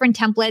these different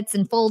templates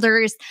and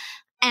folders.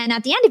 And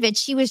at the end of it,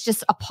 she was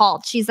just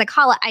appalled. She's like,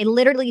 Hala, I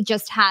literally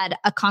just had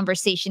a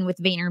conversation with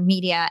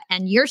VaynerMedia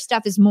and your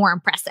stuff is more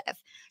impressive.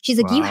 She's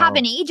like, you have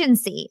an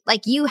agency,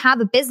 like you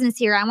have a business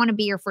here. I want to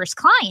be your first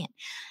client.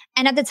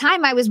 And at the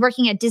time I was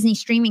working at Disney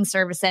streaming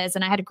services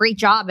and I had a great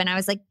job. And I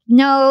was like,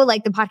 no,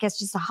 like the podcast is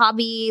just a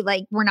hobby.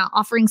 Like we're not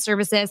offering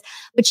services.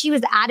 But she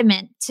was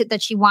adamant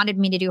that she wanted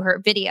me to do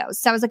her videos.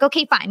 So I was like,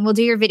 okay, fine, we'll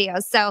do your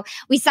videos. So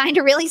we signed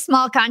a really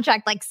small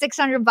contract, like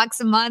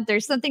 $600 a month or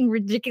something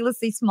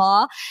ridiculously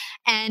small.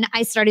 And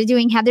I started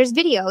doing Heather's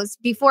videos.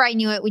 Before I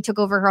knew it, we took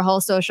over her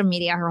whole social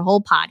media, her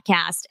whole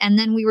podcast. And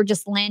then we were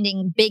just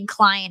landing big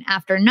client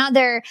after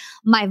another.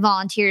 My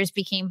volunteers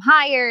became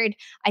hired.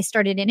 I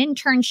started an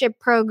internship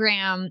program.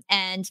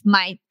 And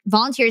my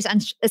volunteers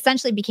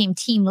essentially became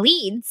team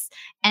leads.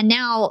 And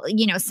now,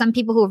 some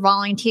people who were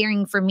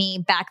volunteering for me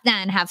back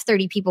then have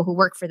 30 people who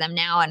work for them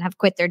now and have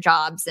quit their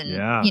jobs and,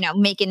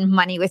 making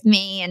money with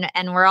me.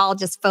 And we're all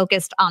just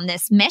focused on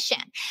this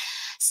mission.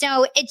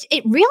 So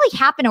it really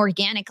happened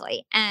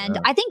organically. And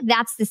I think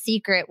that's the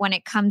secret when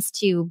it comes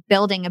to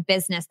building a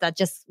business that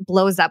just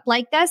blows up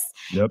like this.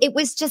 Yep. It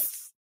was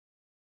just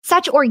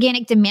such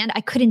organic demand.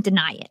 I couldn't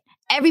deny it.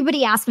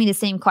 Everybody asked me the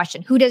same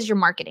question. Who does your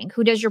marketing?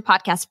 Who does your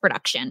podcast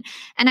production?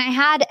 And I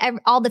had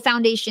all the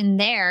foundation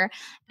there.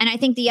 And I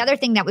think the other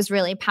thing that was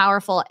really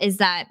powerful is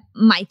that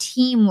my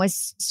team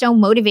was so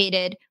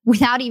motivated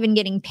without even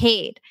getting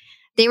paid.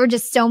 They were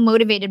just so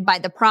motivated by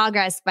the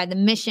progress, by the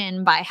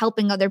mission, by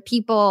helping other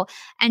people.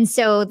 And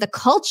so the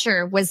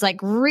culture was like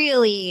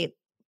really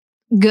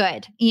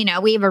good.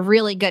 We have a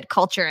really good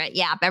culture at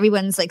Yap.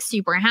 Everyone's like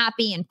super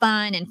happy and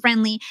fun and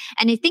friendly.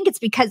 And I think it's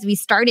because we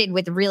started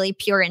with really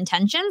pure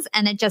intentions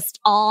and it just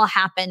all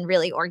happened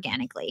really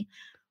organically.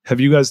 Have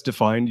you guys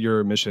defined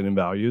your mission and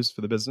values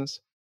for the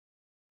business?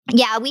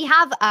 Yeah, we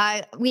have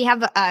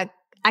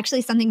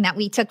actually something that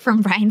we took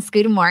from Brian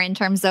Scudamore in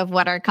terms of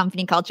what our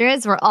company culture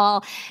is.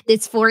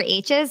 It's 4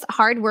 H's: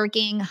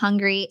 hardworking,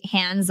 hungry,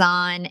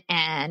 hands-on,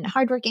 and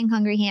hardworking,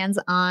 hungry,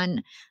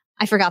 hands-on.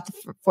 I forgot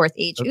the 4th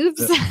H.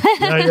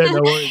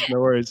 Oops. No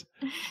worries.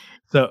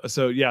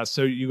 So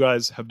you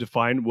guys have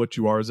defined what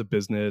you are as a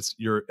business.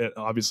 You're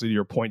obviously, to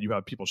your point, you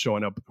have people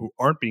showing up who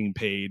aren't being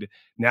paid.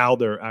 Now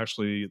they're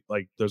actually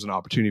like, there's an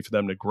opportunity for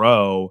them to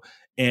grow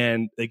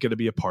and they get to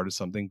be a part of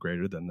something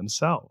greater than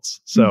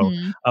themselves. So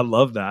I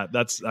love that.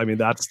 That's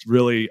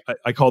really,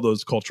 I call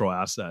those cultural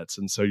assets.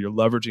 And so you're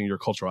leveraging your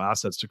cultural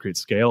assets to create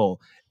scale.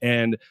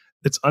 And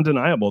it's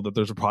undeniable that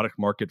there's a product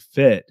market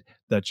fit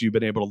that you've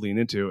been able to lean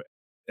into.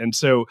 And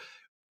so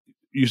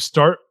you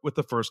start with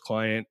the first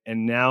client,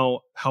 and now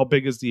how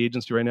big is the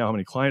agency right now? How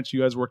many clients are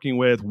you guys working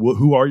with?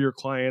 Who are your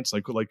clients?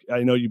 Like I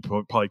know you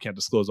probably can't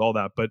disclose all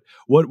that, but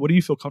what do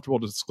you feel comfortable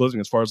disclosing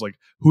as far as like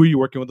who are you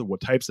working with?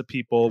 What types of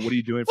people? What are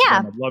you doing for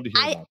them? I'd love to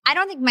hear about that. I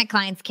don't think my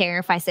clients care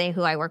if I say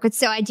who I work with.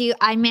 So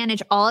I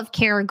manage all of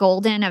Kara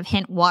Golden of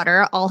Hint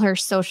Water, all her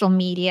social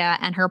media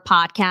and her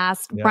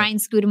podcast. Yeah. Brian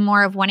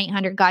Scudamore of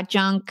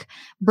 1-800-GOT-JUNK,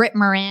 Britt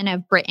Marin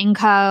of Brit &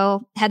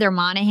 Co, Heather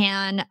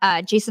Monahan,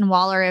 Jason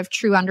Waller of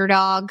True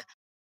Underdog,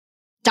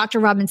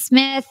 Dr. Robin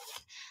Smith,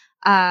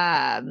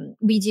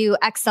 We do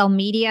Excel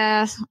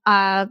Media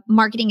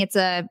marketing. It's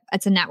a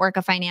network,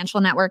 a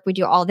financial network. We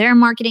do all their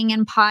marketing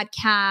and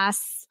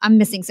podcasts. I'm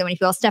missing so many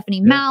people.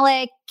 Stephanie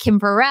Malik, Kim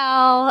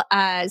Burrell.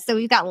 So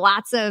we've got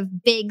lots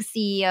of big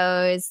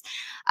CEOs,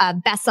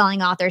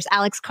 best-selling authors.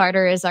 Alex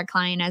Carter is our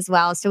client as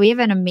well. So we have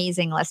an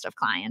amazing list of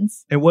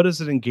clients. And what is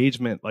an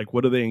engagement? Like,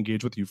 what do they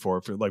engage with you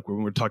for? Like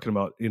when we're talking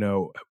about,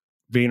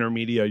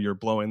 VaynerMedia, you're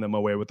blowing them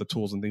away with the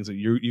tools and things that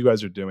you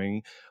guys are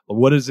doing.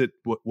 What is it?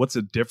 What's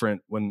it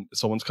different when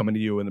someone's coming to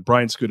you? And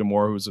Brian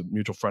Scudamore, who's a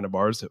mutual friend of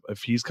ours,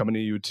 if he's coming to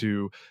you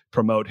to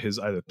promote his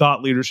either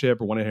thought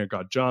leadership or When I Hear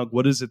Got Junk,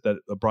 what is it that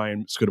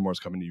Brian Scudamore is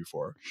coming to you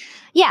for?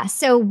 Yeah,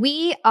 so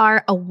we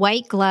are a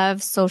white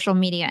glove social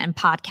media and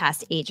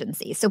podcast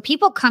agency. So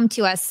people come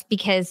to us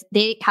because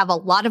they have a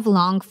lot of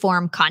long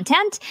form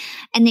content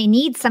and they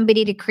need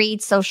somebody to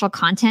create social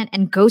content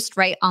and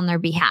ghostwrite on their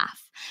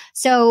behalf.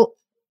 So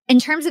in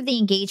terms of the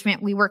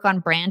engagement, we work on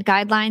brand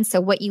guidelines. So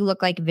what you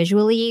look like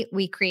visually,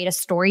 we create a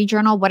story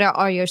journal. What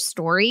are your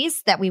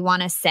stories that we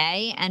want to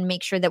say and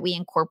make sure that we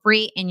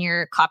incorporate in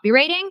your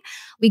copywriting?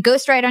 We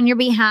ghostwrite on your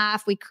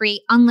behalf. We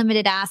create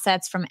unlimited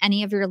assets from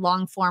any of your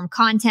long form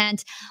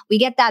content. We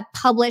get that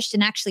published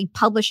and actually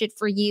publish it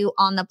for you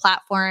on the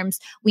platforms.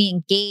 We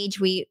engage.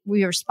 We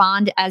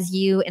respond as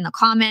you in the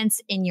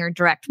comments, in your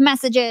direct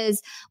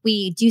messages.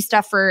 We do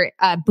stuff for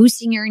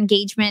boosting your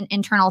engagement,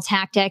 internal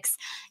tactics.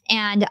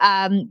 And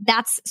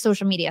that's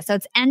social media. So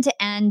it's end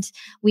to end.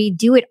 We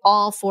do it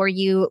all for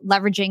you,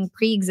 leveraging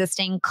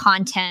pre-existing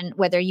content,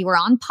 whether you are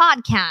on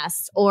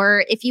podcasts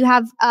or if you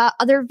have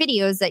other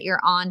videos that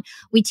you're on,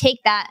 we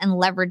take that and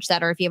leverage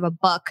that. Or if you have a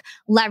book,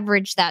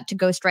 leverage that to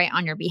ghostwrite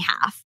on your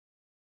behalf.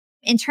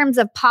 In terms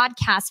of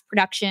podcast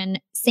production,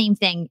 same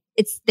thing.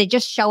 They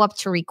just show up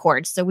to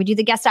record. So we do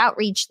the guest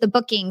outreach, the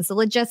bookings, the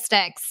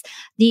logistics,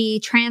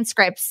 the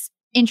transcripts,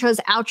 intros,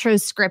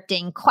 outros,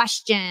 scripting,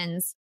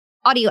 questions,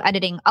 audio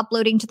editing,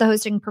 uploading to the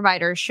hosting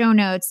provider, show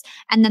notes,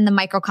 and then the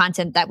micro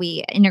content that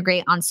we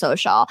integrate on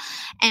social.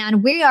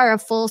 And we are a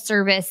full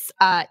service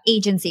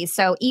agency.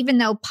 So even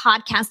though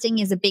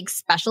podcasting is a big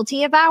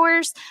specialty of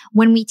ours,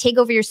 when we take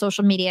over your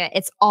social media,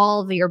 it's all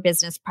of your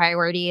business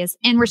priorities.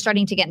 And we're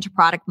starting to get into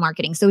product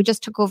marketing. So we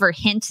just took over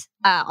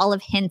all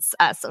of Hint's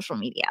social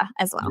media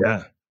as well.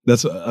 Yeah.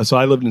 That's so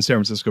I lived in San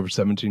Francisco for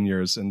 17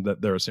 years and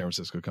they're a San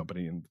Francisco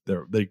company and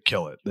they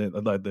kill it.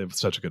 They have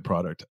such a good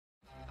product.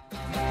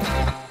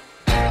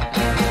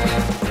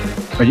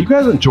 Are you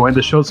guys enjoying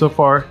the show so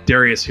far?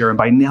 Darius here, and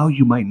by now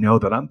you might know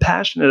that I'm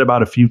passionate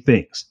about a few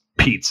things.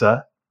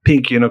 Pizza,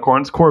 pink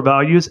unicorns, core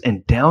values,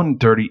 and down and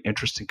dirty,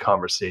 interesting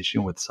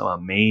conversation with some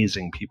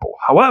amazing people.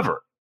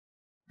 However,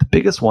 the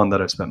biggest one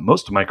that I've spent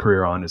most of my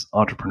career on is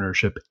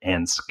entrepreneurship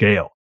and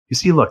scale. You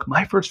see, look,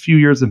 my first few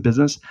years in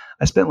business,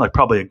 I spent like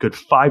probably a good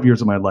 5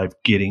 years of my life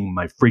getting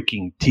my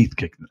freaking teeth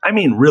kicked. I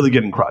mean, really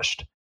getting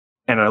crushed.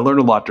 And I learned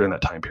a lot during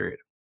that time period.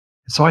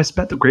 So I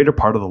spent the greater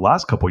part of the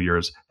last couple of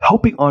years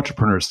helping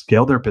entrepreneurs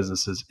scale their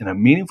businesses in a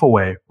meaningful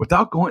way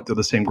without going through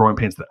the same growing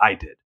pains that I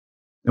did.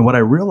 And what I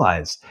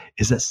realized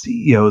is that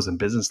CEOs and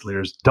business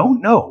leaders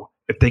don't know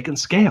if they can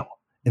scale,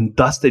 and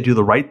thus they do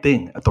the right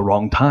thing at the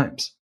wrong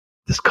times.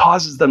 This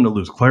causes them to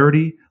lose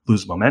clarity,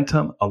 lose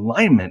momentum,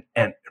 alignment,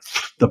 and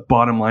the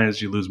bottom line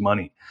is you lose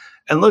money.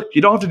 And look,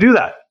 you don't have to do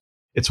that.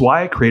 It's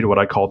why I created what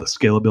I call the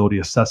scalability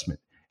assessment.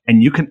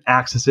 And you can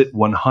access it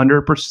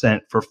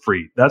 100% for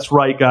free. That's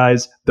right,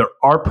 guys. There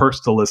are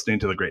perks to listening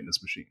to the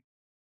Greatness Machine.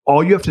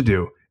 All you have to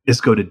do is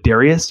go to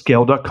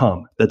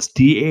DariusScale.com. That's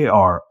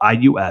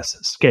DARIUS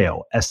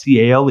scale,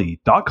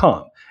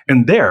 SCALE.com.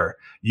 And there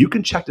you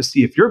can check to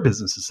see if your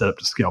business is set up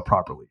to scale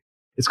properly.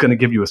 It's going to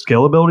give you a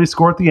scalability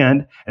score at the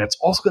end, and it's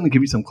also going to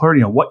give you some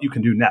clarity on what you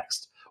can do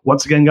next.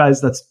 Once again,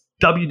 guys, that's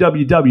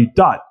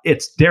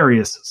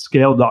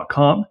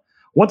www.itsdariusscale.com.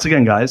 Once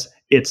again, guys,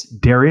 it's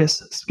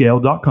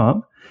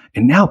DariusScale.com.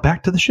 And now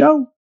back to the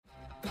show.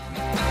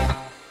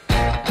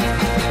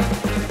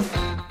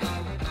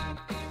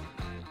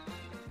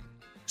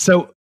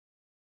 So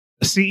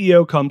a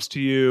CEO comes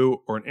to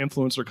you or an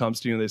influencer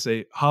comes to you and they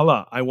say,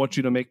 Hala, I want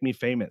you to make me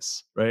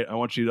famous, right? I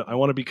want to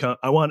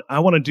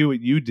do what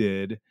you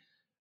did,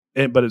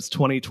 but it's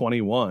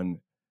 2021.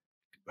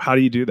 How do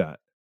you do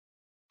that?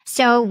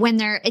 So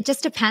it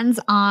just depends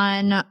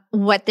on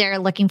what they're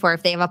looking for.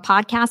 If they have a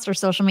podcast or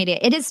social media,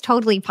 it is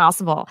totally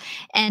possible.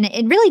 And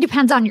it really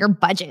depends on your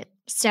budget.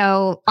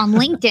 So on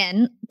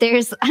LinkedIn,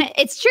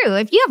 it's true.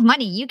 If you have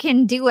money, you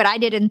can do what I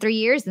did in 3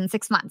 years and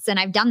 6 months. And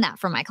I've done that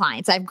for my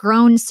clients. I've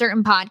grown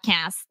certain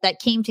podcasts that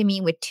came to me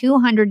with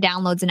 200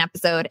 downloads an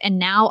episode and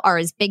now are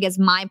as big as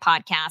my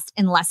podcast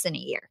in less than a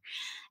year.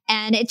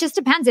 And it just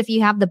depends if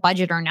you have the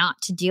budget or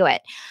not to do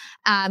it.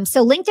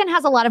 So LinkedIn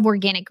has a lot of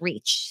organic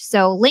reach.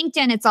 So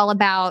LinkedIn, it's all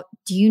about,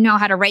 do you know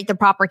how to write the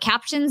proper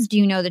captions? Do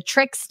you know the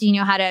tricks? Do you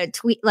know how to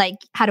tweet, like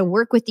how to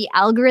work with the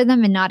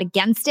algorithm and not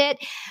against it?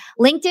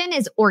 LinkedIn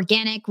is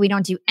organic. We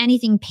don't do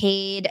anything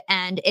paid.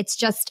 And it's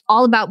just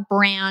all about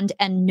brand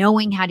and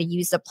knowing how to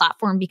use the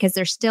platform because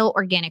there's still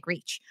organic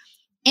reach.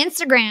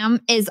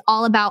 Instagram is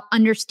all about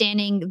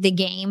understanding the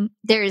game.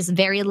 There is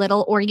very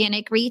little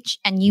organic reach,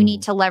 and you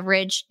need to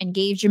leverage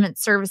engagement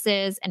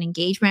services and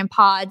engagement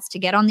pods to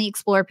get on the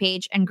Explore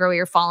page and grow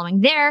your following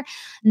there.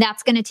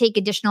 That's going to take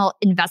additional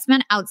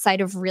investment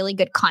outside of really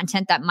good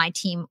content that my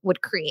team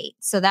would create.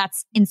 So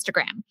that's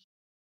Instagram.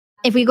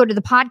 If we go to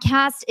the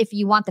podcast, if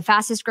you want the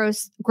fastest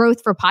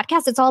growth for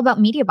podcasts, it's all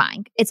about media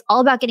buying. It's all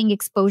about getting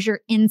exposure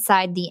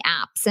inside the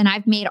apps. And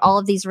I've made all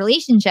of these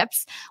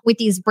relationships with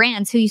these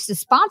brands who used to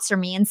sponsor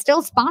me and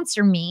still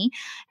sponsor me.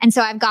 And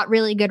so I've got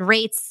really good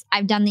rates.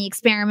 I've done the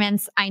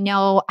experiments. I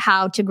know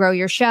how to grow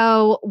your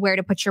show, where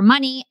to put your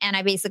money. And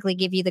I basically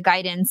give you the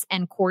guidance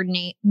and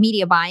coordinate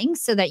media buying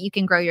so that you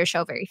can grow your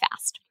show very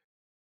fast.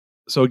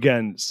 So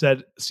again,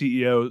 said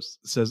CEO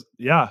says,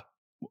 yeah,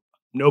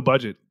 no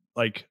budget.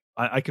 Like,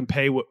 I can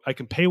pay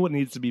what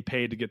needs to be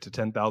paid to get to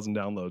 10,000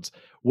 downloads.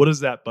 What does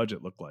that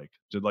budget look like?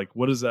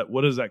 What does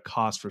that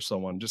cost for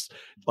someone? Just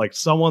like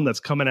someone that's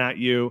coming at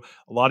you.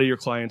 A lot of your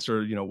clients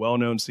are,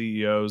 well-known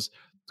CEOs.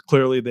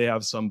 Clearly they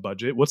have some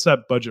budget. What's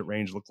that budget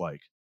range look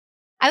like?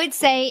 I would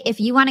say if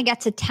you want to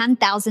get to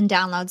 10,000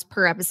 downloads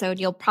per episode,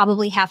 you'll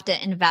probably have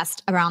to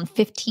invest around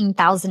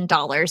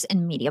 $15,000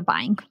 in media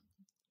buying.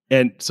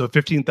 And so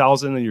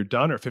 15,000 and you're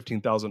done, or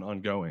 15,000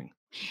 ongoing?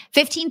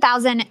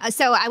 15,000.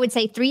 So I would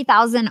say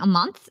 3,000 a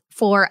month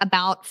for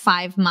about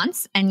 5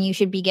 months. And you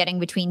should be getting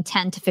between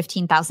 10 to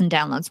 15,000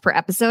 downloads per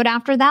episode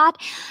after that.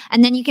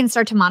 And then you can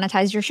start to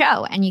monetize your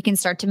show, and you can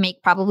start to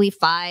make probably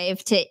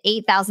 $5,000 to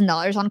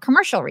 $8,000 on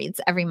commercial reads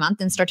every month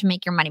and start to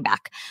make your money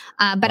back.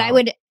 But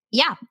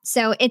wow.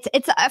 So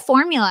it's a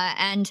formula.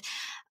 And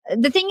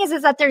the thing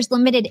is that there's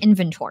limited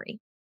inventory.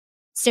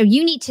 So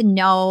you need to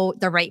know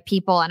the right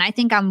people. And I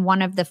think I'm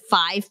one of the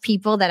 5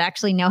 people that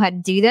actually know how to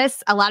do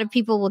this. A lot of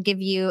people will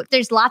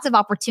there's lots of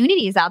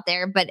opportunities out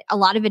there, but a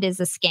lot of it is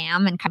a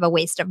scam and kind of a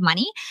waste of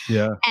money.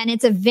 Yeah. And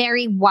it's a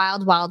very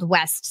wild, wild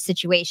west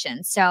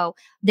situation. So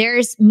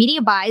there's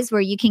media buys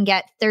where you can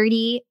get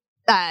 30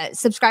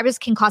 subscribers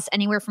can cost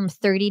anywhere from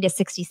 30 to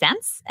 60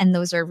 cents. And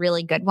those are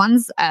really good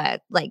ones,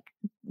 like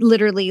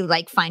literally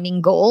like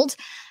finding gold.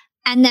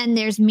 And then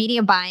there's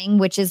media buying,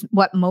 which is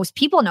what most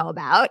people know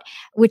about,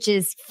 which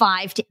is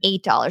 $5 to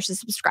 $8 a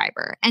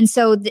subscriber. And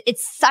so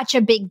it's such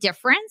a big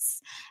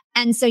difference.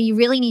 And so you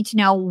really need to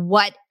know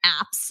what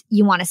apps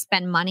you want to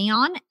spend money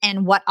on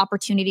and what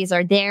opportunities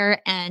are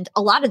there. And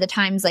a lot of the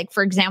times, like,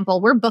 for example,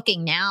 we're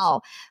booking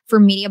now for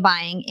media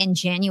buying in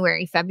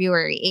January,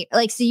 February.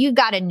 So you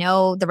got to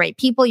know the right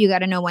people. You got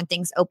to know when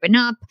things open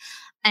up.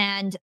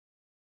 And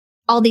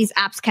all these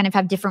apps kind of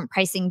have different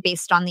pricing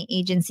based on the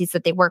agencies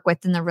that they work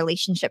with and the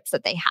relationships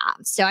that they have.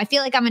 So I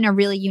feel like I'm in a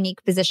really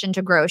unique position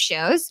to grow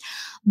shows.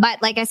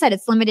 But like I said,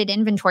 it's limited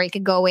inventory. It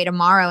could go away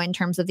tomorrow in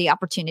terms of the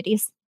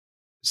opportunities.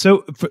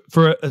 So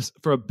for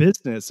a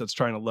business that's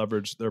trying to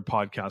leverage their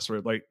podcast,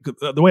 or like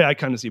the way I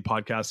kind of see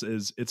podcasts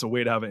is it's a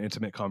way to have an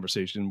intimate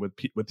conversation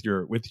with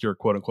your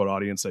quote unquote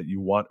audience that you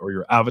want, or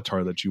your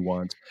avatar that you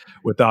want,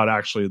 without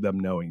actually them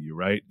knowing you,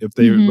 right? If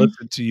they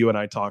listen to you and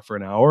I talk for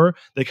an hour,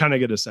 they kind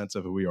of get a sense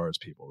of who we are as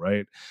people,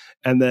 right?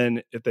 And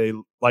then if they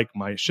like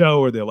my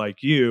show or they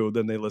like you,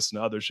 then they listen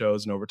to other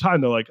shows, and over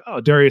time they're like, oh,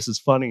 Darius is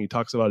funny. He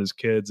talks about his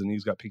kids and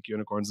he's got pink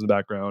unicorns in the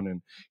background,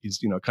 and he's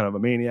kind of a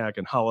maniac,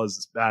 and Hala's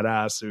this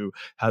badass who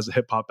has a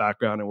hip hop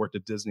background and worked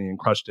at Disney and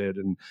crushed it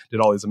and did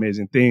all these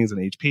amazing things in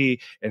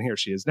HP, and here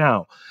she is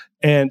now.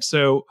 And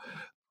so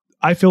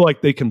I feel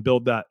like they can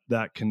build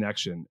that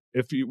connection.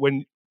 If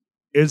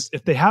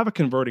they have a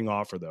converting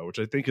offer, though, which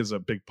I think is a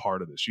big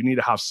part of this, you need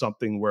to have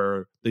something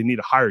where they need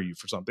to hire you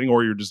for something,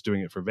 or you're just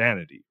doing it for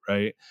vanity,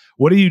 right?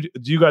 Do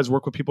you guys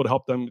work with people to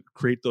help them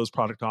create those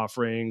product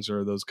offerings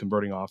or those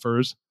converting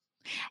offers?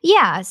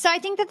 Yeah. So I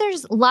think that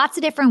there's lots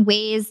of different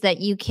ways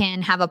that you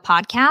can have a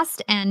podcast,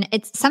 and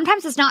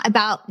sometimes it's not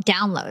about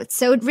downloads.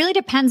 So it really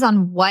depends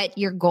on what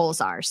your goals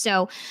are.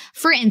 So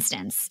for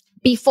instance,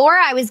 before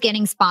I was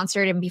getting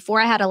sponsored and before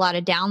I had a lot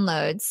of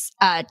downloads,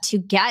 to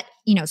get,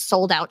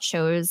 sold out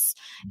shows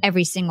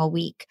every single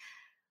week,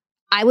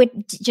 I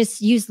would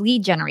just use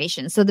lead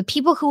generation. So the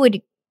people who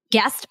would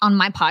guest on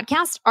my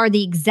podcast are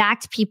the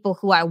exact people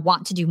who I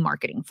want to do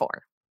marketing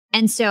for.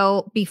 And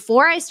so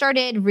before I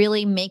started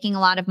really making a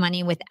lot of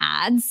money with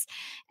ads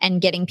and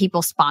getting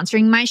people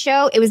sponsoring my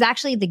show, it was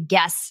actually the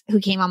guests who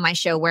came on my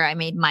show where I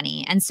made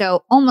money. And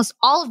so almost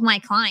all of my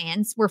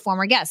clients were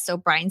former guests. So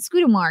Brian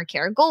Scudamore,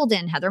 Kara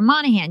Golden, Heather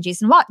Monahan,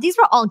 Jason Watt, these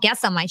were all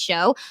guests on my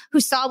show who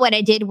saw what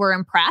I did, were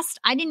impressed.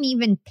 I didn't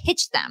even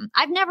pitch them.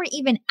 I've never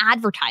even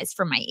advertised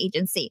for my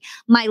agency.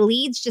 My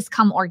leads just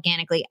come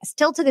organically.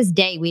 Still to this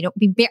day,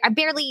 I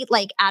barely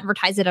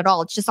advertise it at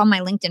all. It's just on my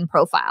LinkedIn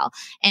profile.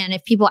 And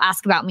if people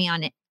ask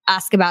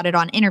about it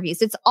on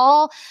interviews, it's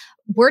all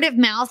word of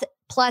mouth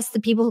plus the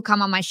people who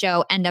come on my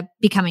show end up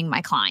becoming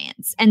my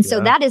clients. And so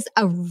that is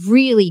a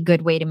really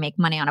good way to make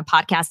money on a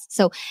podcast.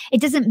 So it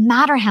doesn't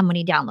matter how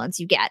many downloads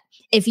you get.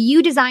 If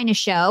you design a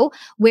show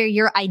where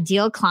your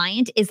ideal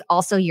client is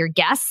also your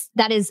guest,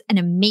 that is an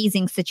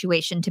amazing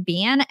situation to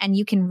be in. And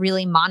you can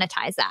really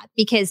monetize that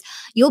because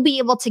you'll be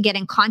able to get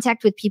in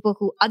contact with people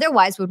who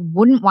otherwise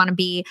wouldn't want to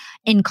be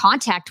in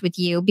contact with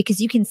you because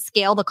you can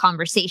scale the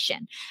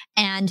conversation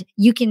and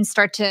you can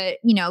start to,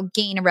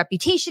 gain a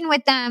reputation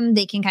with them.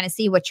 They can kind of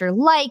see what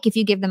you're like. If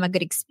you give them a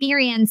good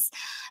experience,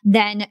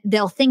 then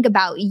they'll think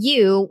about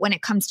you when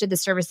it comes to the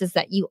services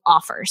that you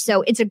offer.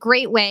 So it's a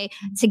great way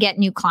to get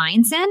new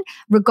clients in,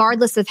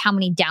 regardless of how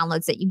many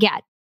downloads that you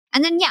get.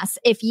 And then, yes,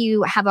 if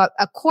you have a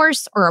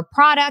course or a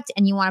product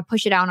and you want to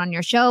push it out on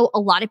your show, a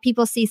lot of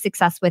people see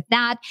success with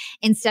that.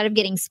 Instead of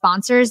getting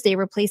sponsors, they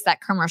replace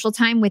that commercial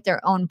time with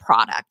their own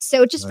product.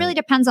 So it just really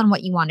depends on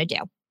what you want to do.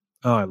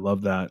 Oh, I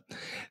love that.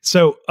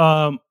 So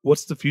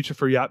what's the future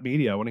for Yap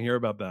Media? I want to hear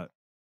about that.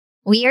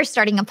 We are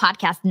starting a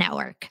podcast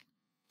network.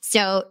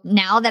 So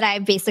now that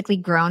I've basically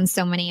grown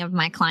so many of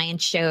my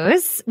client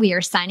shows, we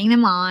are signing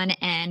them on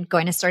and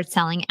going to start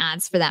selling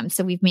ads for them.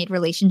 So we've made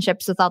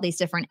relationships with all these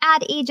different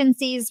ad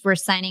agencies. We're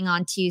signing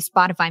on to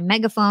Spotify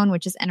Megaphone,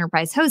 which is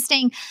enterprise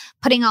hosting,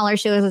 putting all our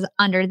shows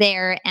under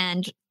there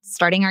and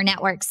starting our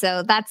network.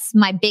 So that's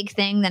my big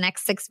thing. The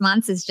next 6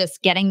 months is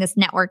just getting this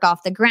network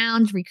off the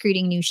ground,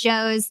 recruiting new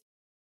shows.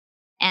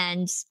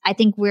 And I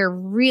think we're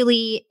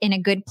really in a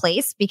good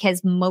place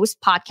because most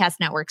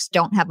podcast networks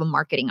don't have a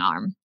marketing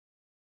arm.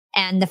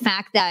 And the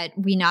fact that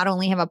we not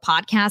only have a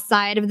podcast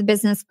side of the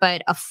business,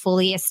 but a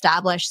fully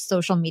established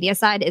social media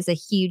side is a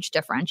huge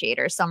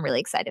differentiator. So I'm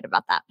really excited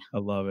about that. I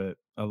love it.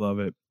 I love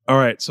it. All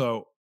right.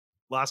 So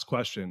last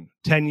question,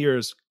 10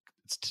 years,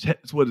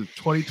 what is it,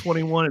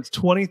 2021? It's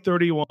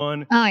 2031.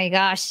 Oh my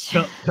gosh.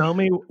 Tell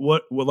me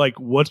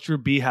what's your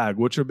BHAG?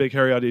 What's your big,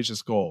 hairy,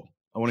 audacious goal?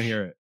 I want to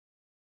hear it.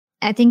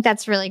 I think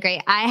that's really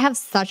great. I have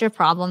such a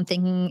problem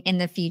thinking in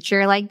the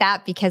future like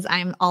that because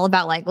I'm all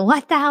about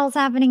what the hell's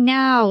happening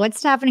now?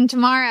 What's happening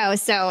tomorrow?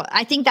 So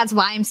I think that's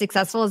why I'm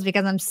successful is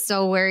because I'm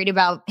so worried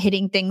about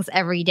hitting things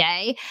every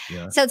day.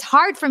 Yeah. So it's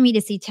hard for me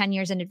to see 10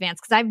 years in advance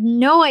because I have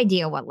no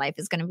idea what life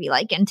is going to be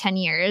like in 10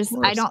 years.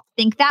 I don't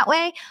think that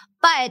way.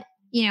 But,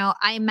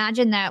 I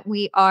imagine that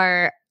we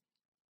are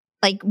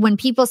when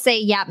people say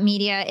Yap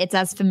Media, it's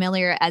as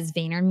familiar as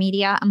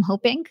VaynerMedia, I'm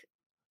hoping.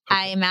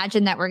 I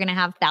imagine that we're going to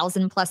have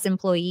 1,000+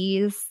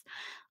 employees.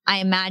 I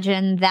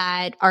imagine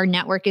that our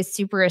network is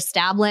super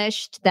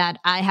established, that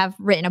I have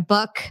written a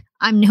book.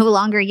 I'm no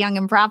longer young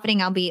and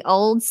profiting. I'll be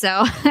old.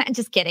 So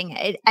just kidding.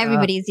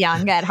 Everybody's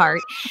young at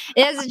heart.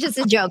 It's just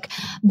a joke.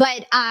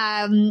 But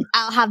I'll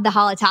have the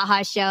Hala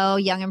Taha show.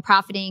 Young and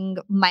profiting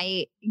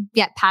might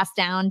get passed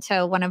down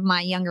to one of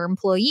my younger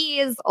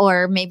employees,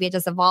 or maybe it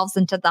just evolves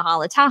into the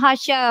Hala Taha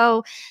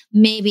show.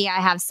 Maybe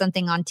I have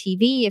something on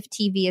TV if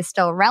TV is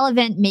still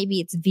relevant. Maybe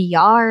it's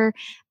VR.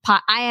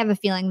 I have a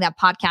feeling that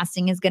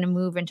podcasting is going to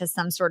move into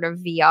some sort of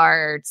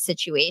VR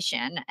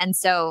situation. And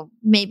so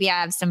maybe I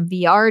have some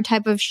VR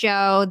type of show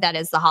that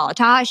is the Hala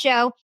Taha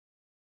show.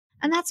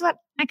 And that's what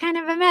I kind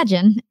of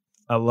imagine.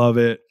 I love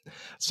it.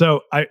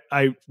 So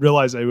I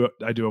realize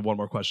I do have one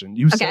more question.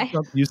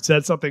 You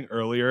said something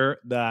earlier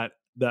that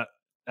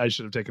I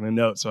should have taken a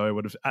note. So I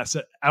would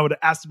have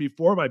asked it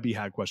before my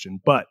BHAG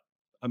question, but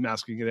I'm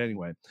asking it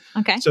anyway.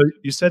 Okay. So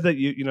you said that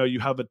you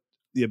have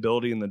the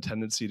ability and the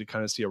tendency to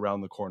kind of see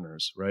around the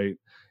corners, right?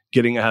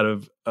 Getting ahead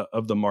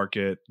of the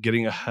market,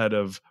 getting ahead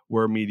of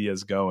where media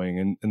is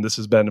going. And this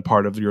has been a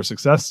part of your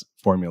success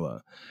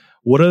formula.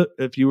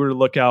 If you were to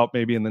look out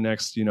maybe in the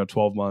next,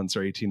 12 months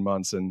or 18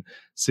 months and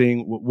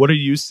seeing, what are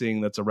you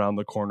seeing that's around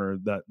the corner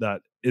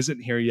that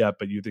isn't here yet,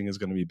 but you think is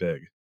going to be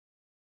big?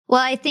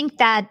 Well, I think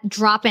that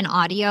drop in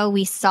audio,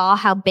 we saw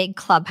how big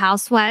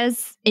Clubhouse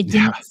was. It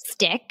didn't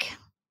stick,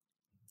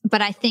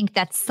 but I think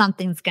that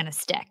something's going to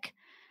stick.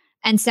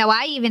 And so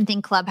I even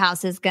think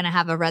Clubhouse is going to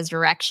have a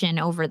resurrection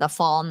over the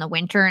fall and the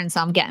winter. And so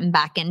I'm getting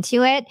back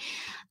into it.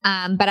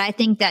 But I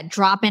think that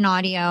drop-in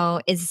audio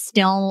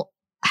still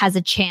has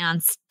a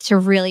chance to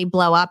really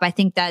blow up. I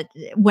think that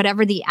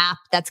whatever the app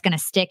that's going to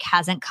stick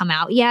hasn't come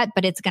out yet,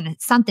 but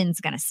something's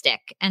going to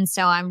stick. And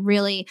so I'm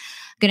really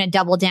going to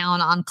double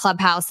down on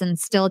Clubhouse and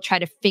still try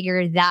to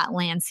figure that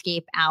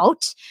landscape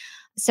out.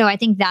 So I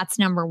think that's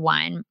number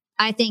one.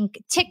 I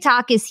think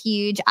TikTok is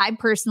huge. I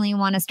personally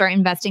want to start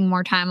investing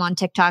more time on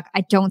TikTok. I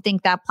don't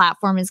think that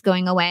platform is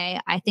going away.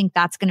 I think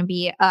that's going to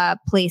be a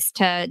place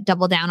to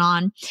double down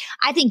on.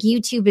 I think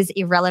YouTube is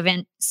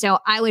irrelevant. So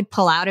I would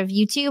pull out of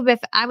YouTube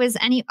if I was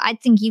I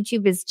think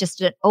YouTube is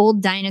just an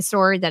old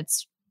dinosaur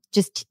that's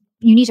just,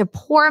 you need to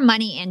pour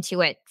money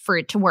into it for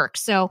it to work.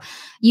 So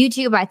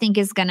YouTube, I think,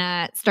 is going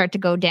to start to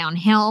go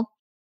downhill.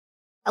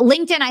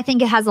 LinkedIn, I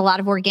think it has a lot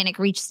of organic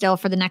reach still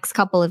for the next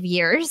couple of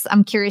years.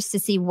 I'm curious to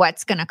see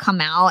what's going to come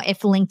out.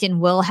 If LinkedIn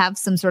will have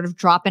some sort of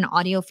drop-in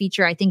audio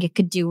feature, I think it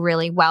could do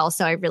really well.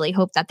 So I really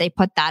hope that they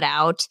put that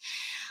out.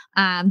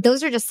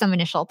 Those are just some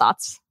initial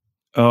thoughts.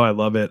 Oh, I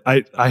love it.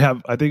 I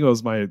think it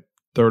was my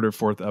third or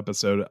fourth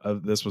episode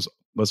of this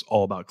was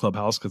all about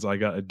Clubhouse because I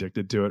got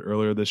addicted to it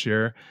earlier this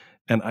year.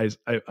 And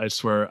I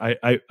swear,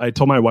 I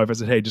told my wife, I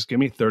said, hey, just give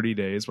me 30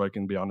 days where I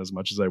can be on as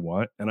much as I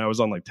want. And I was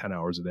on like 10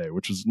 hours a day,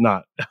 which was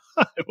not,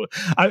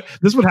 this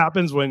is what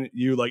happens when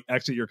you like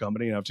exit your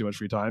company and have too much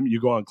free time. You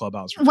go on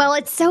Clubhouse. Well,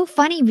 it's so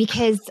funny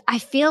because I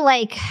feel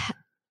like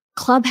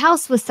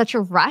Clubhouse was such a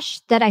rush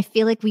that I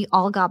feel like we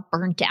all got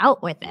burnt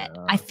out with it.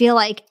 Yeah. I feel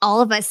like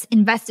all of us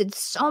invested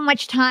so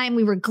much time.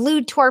 We were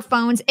glued to our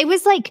phones. It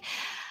was like,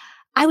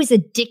 I was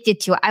addicted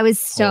to it. I was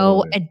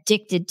so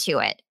addicted to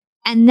it.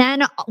 And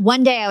then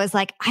one day I was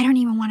like, I don't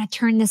even want to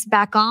turn this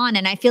back on.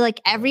 And I feel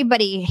like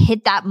everybody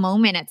hit that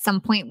moment at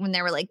some point when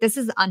they were like, this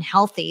is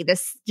unhealthy.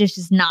 This just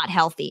is not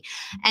healthy.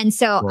 And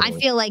so I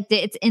feel like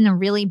that it's in a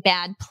really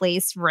bad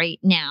place right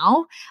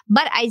now.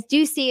 But I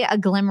do see a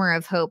glimmer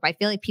of hope. I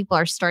feel like people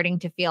are starting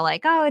to feel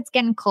like, oh, it's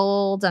getting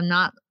cold.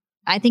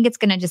 I think it's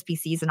going to just be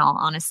seasonal,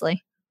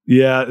 honestly.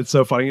 Yeah, it's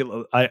so funny.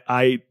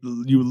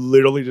 You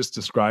literally just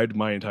described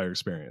my entire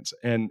experience.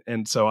 And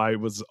so I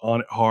was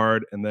on it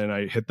hard and then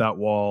I hit that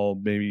wall,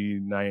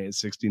 maybe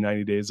 60,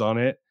 90 days on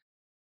it.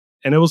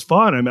 And it was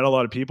fun. I met a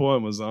lot of people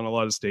and was on a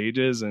lot of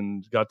stages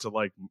and got to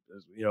like,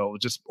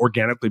 just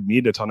organically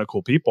meet a ton of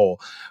cool people.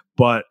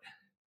 But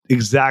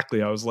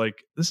exactly, I was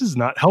like, this is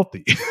not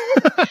healthy.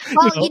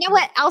 Well, you know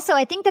what? Also,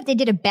 I think that they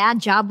did a bad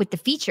job with the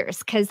features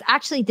because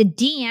actually the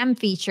DM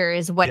feature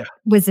is what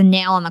was a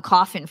nail in the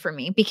coffin for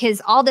me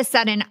because all of a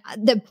sudden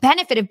the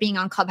benefit of being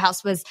on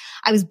Clubhouse was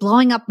I was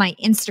blowing up my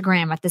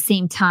Instagram at the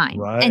same time.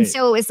 Right. And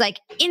so it was like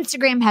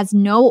Instagram has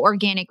no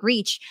organic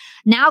reach.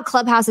 Now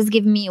Clubhouse has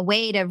given me a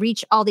way to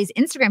reach all these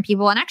Instagram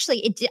people. And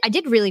actually I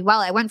did really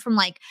well. I went from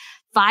like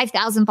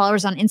 5,000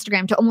 followers on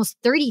Instagram to almost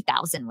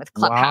 30,000 with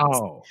Clubhouse.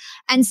 Wow.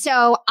 And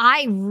so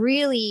I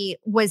really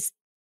was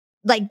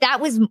like, that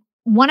was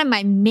one of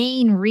my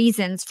main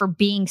reasons for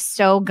being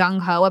so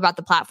gung-ho about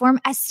the platform.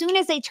 As soon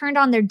as they turned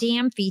on their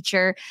DM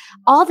feature,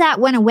 all that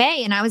went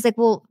away. And I was like,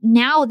 well,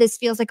 now this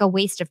feels like a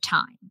waste of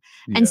time.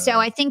 Yeah. And so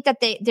I think that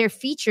their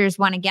features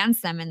went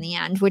against them in the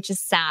end, which is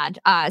sad.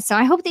 So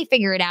I hope they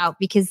figure it out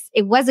because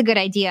it was a good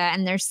idea.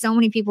 And there's so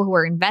many people who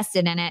are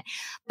invested in it.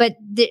 But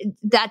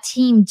that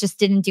team just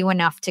didn't do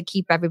enough to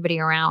keep everybody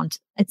around.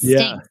 It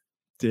stinks.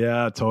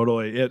 Yeah,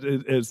 totally. It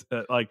is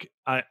like,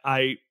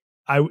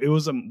 it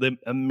was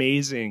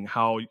amazing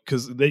how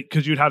because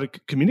you'd have to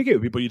communicate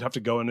with people. You'd have to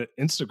go on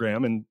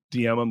Instagram and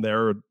DM them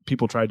there. Or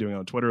people try doing it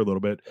on Twitter a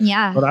little bit.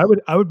 Yeah, but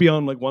I would be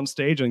on like one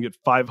stage and get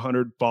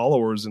 500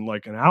 followers in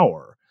like an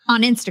hour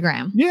on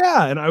Instagram.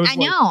 Yeah, and I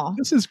know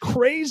this is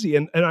crazy.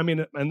 And I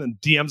mean, and then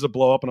DMs would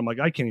blow up, and I'm like,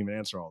 I can't even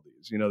answer all these.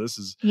 This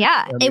is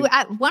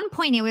at one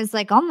point it was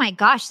like, oh my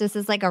gosh, this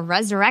is like a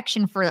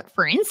resurrection for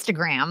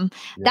Instagram.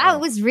 Yeah. That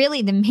was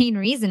really the main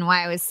reason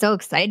why I was so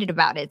excited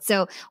about it.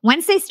 So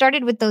once they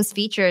started with those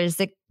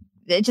features, it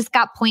just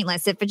got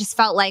pointless. It just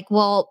felt like,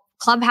 well,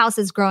 Clubhouse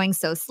is growing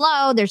so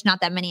slow. There's not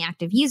that many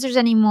active users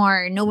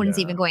anymore. No one's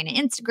even going to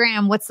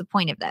Instagram. What's the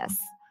point of this?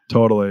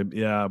 Totally.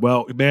 Yeah.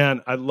 Well,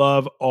 man, I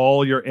love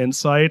all your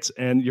insights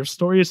and your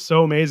story is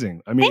so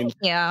amazing. I mean, thank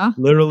you.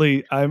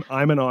 Literally, I'm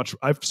an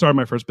entrepreneur. I've started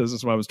my first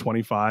business when I was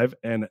 25.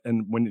 And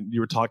when you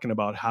were talking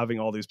about having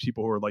all these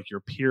people who are like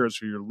your peers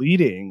who you're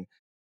leading,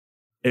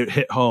 it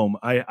hit home.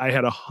 I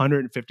had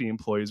 150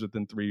 employees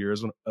within 3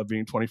 years of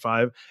being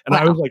 25. And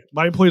I was like,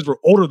 my employees were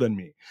older than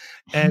me.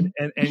 And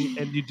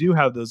you do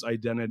have those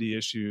identity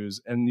issues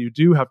and you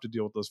do have to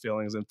deal with those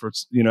feelings. And for,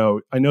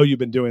 I know you've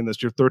been doing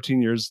this, you're 13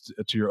 years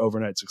to your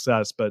overnight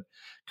success, but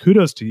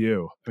kudos to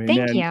you. I mean,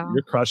 Thank you.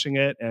 You're crushing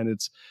it. And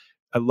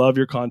I love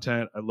your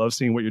content. I love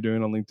seeing what you're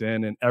doing on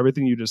LinkedIn and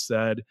everything you just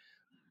said.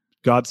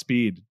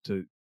 Godspeed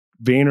to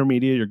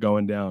VaynerMedia. You're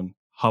going down.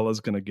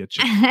 Hala's going to get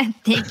you.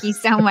 Thank you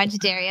so much,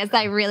 Darius.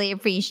 I really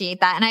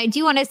appreciate that. And I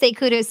do want to say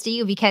kudos to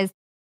you because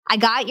I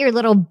got your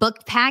little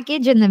book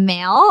package in the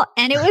mail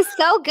and it was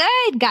so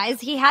good,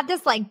 guys. He had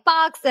this like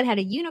box that had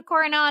a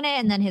unicorn on it.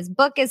 And then his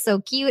book is so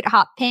cute,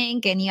 hot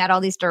pink, and you had all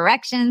these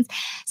directions.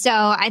 So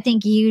I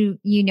think you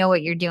know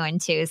what you're doing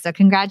too. So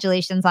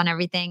congratulations on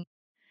everything.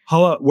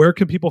 Hala, where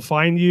can people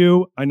find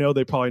you? I know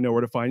they probably know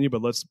where to find you,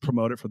 but let's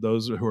promote it for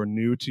those who are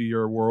new to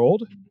your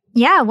world.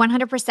 Yeah,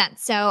 100%.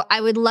 So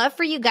I would love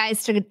for you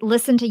guys to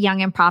listen to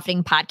Young and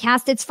Profiting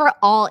podcast. It's for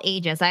all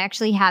ages. I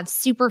actually have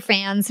super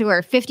fans who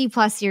are 50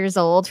 plus years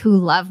old who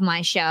love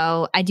my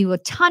show. I do a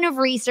ton of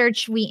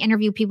research. We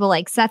interview people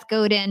like Seth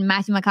Godin,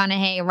 Matthew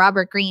McConaughey,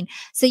 Robert Greene.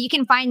 So you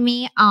can find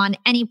me on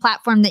any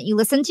platform that you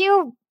listen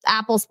to,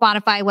 Apple,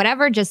 Spotify,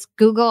 whatever. Just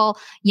Google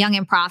Young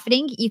and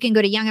Profiting. You can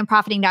go to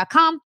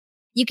youngandprofiting.com.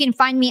 You can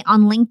find me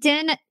on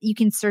LinkedIn. You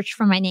can search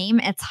for my name.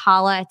 It's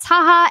Hala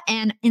Taha,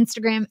 and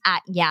Instagram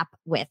at Yap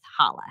with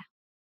Hala.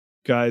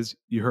 Guys,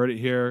 you heard it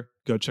here.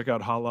 Go check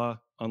out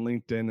Hala on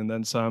LinkedIn and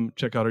then some.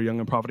 Check out our Young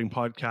and Profiting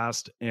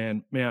podcast.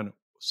 And man,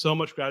 so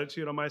much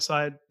gratitude on my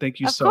side.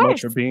 Thank you so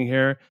much for being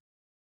here.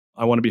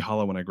 I want to be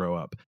Hala when I grow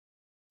up.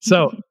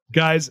 So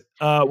guys,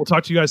 we'll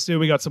talk to you guys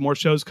soon. We got some more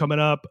shows coming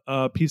up.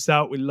 Peace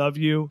out. We love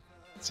you.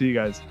 See you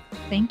guys.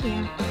 Thank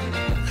you.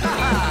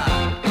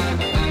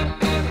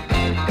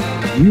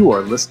 You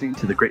are listening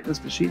to The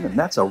Greatness Machine, and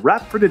that's a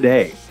wrap for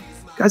today.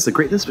 Guys, The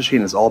Greatness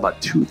Machine is all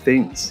about two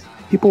things: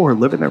 people who are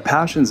living their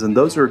passions and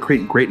those who are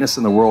creating greatness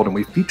in the world. And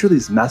we feature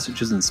these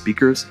messages and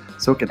speakers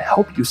so it can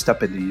help you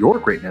step into your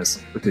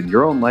greatness within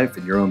your own life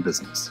and your own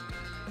business.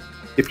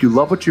 If you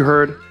love what you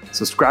heard,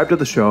 subscribe to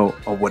the show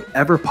on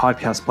whatever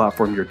podcast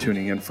platform you're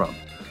tuning in from,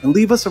 and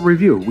leave us a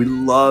review. We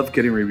love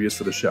getting reviews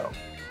for the show.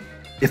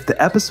 If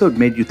the episode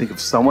made you think of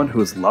someone who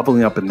is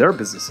leveling up in their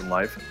business and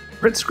life,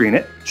 print screen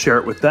it, share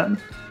it with them.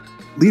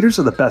 Leaders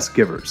are the best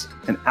givers,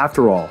 and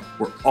after all,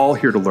 we're all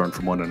here to learn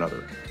from one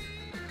another.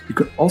 You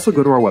can also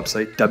go to our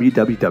website,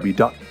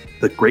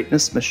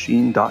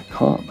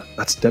 www.thegreatnessmachine.com.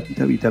 That's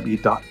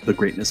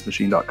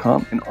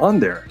www.thegreatnessmachine.com, and on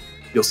there,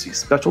 you'll see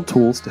special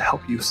tools to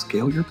help you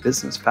scale your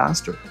business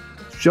faster,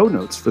 show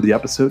notes for the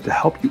episode to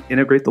help you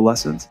integrate the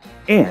lessons,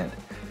 and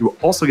you will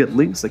also get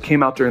links that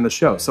came out during the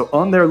show. So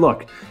on there,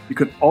 look, you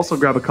can also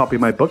grab a copy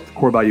of my book, The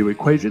Core Value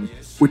Equation,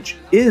 which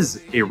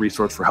is a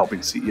resource for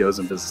helping CEOs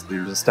and business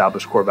leaders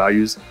establish core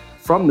values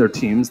from their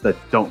teams that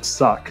don't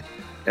suck.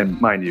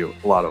 And mind you,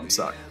 a lot of them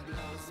suck.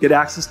 Get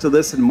access to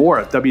this and more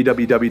at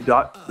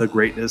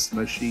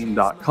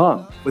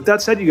www.thegreatnessmachine.com. With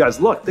that said, you guys,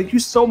 look, thank you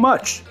so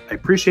much. I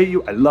appreciate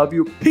you. I love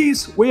you.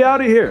 Peace. We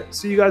out of here.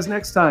 See you guys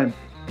next time.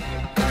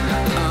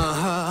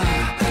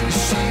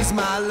 She's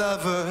my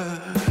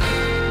lover.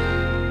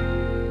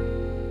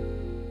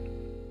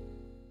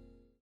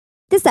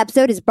 This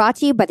episode is brought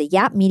to you by the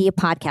Yap Media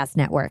Podcast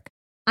Network.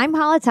 I'm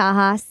Hala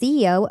Taha,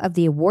 CEO of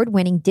the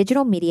award-winning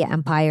digital media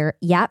empire,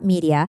 Yap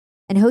Media,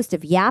 and host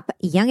of Yap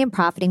Young and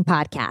Profiting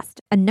Podcast,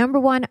 a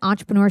 #1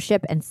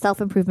 entrepreneurship and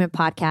self-improvement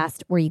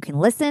podcast where you can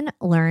listen,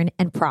 learn,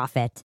 and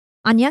profit.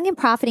 On Young and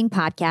Profiting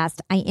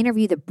Podcast, I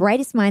interview the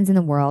brightest minds in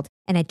the world,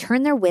 and I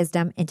turn their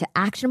wisdom into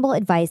actionable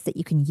advice that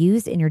you can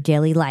use in your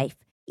daily life.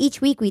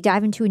 Each week, we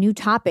dive into a new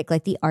topic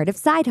like the art of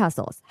side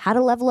hustles, how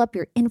to level up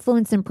your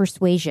influence and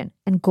persuasion,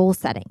 and goal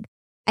setting.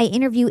 I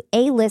interview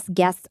A-list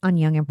guests on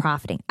Young and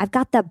Profiting. I've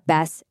got the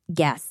best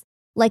guests,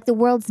 like the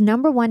world's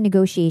 #1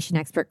 negotiation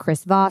expert,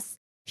 Chris Voss,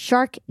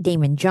 Shark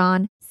Damon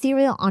John,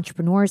 serial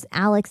entrepreneurs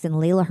Alex and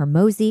Layla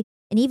Hermosi,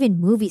 and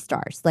even movie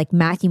stars like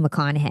Matthew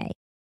McConaughey.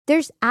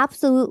 There's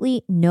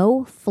absolutely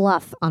no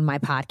fluff on my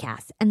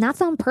podcast, and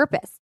that's on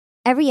purpose.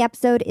 Every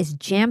episode is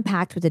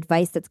jam-packed with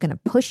advice that's going to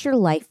push your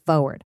life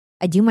forward.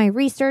 I do my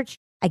research,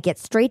 I get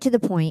straight to the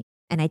point,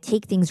 and I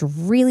take things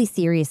really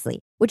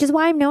seriously, which is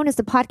why I'm known as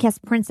the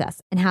podcast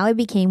princess and how I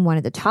became one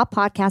of the top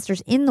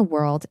podcasters in the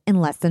world in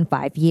less than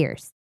 5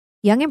 years.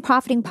 Young and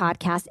Profiting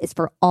Podcast is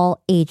for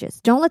all ages.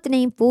 Don't let the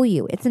name fool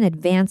you. It's an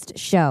advanced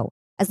show.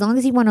 As long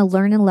as you want to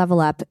learn and level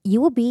up, you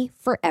will be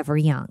forever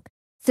young.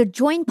 So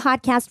join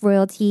podcast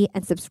royalty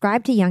and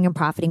subscribe to Young and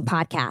Profiting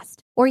Podcast,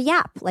 or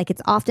YAP, like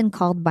it's often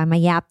called by my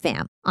YAP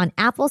fam, on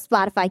Apple,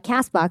 Spotify,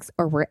 CastBox,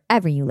 or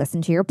wherever you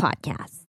listen to your podcasts.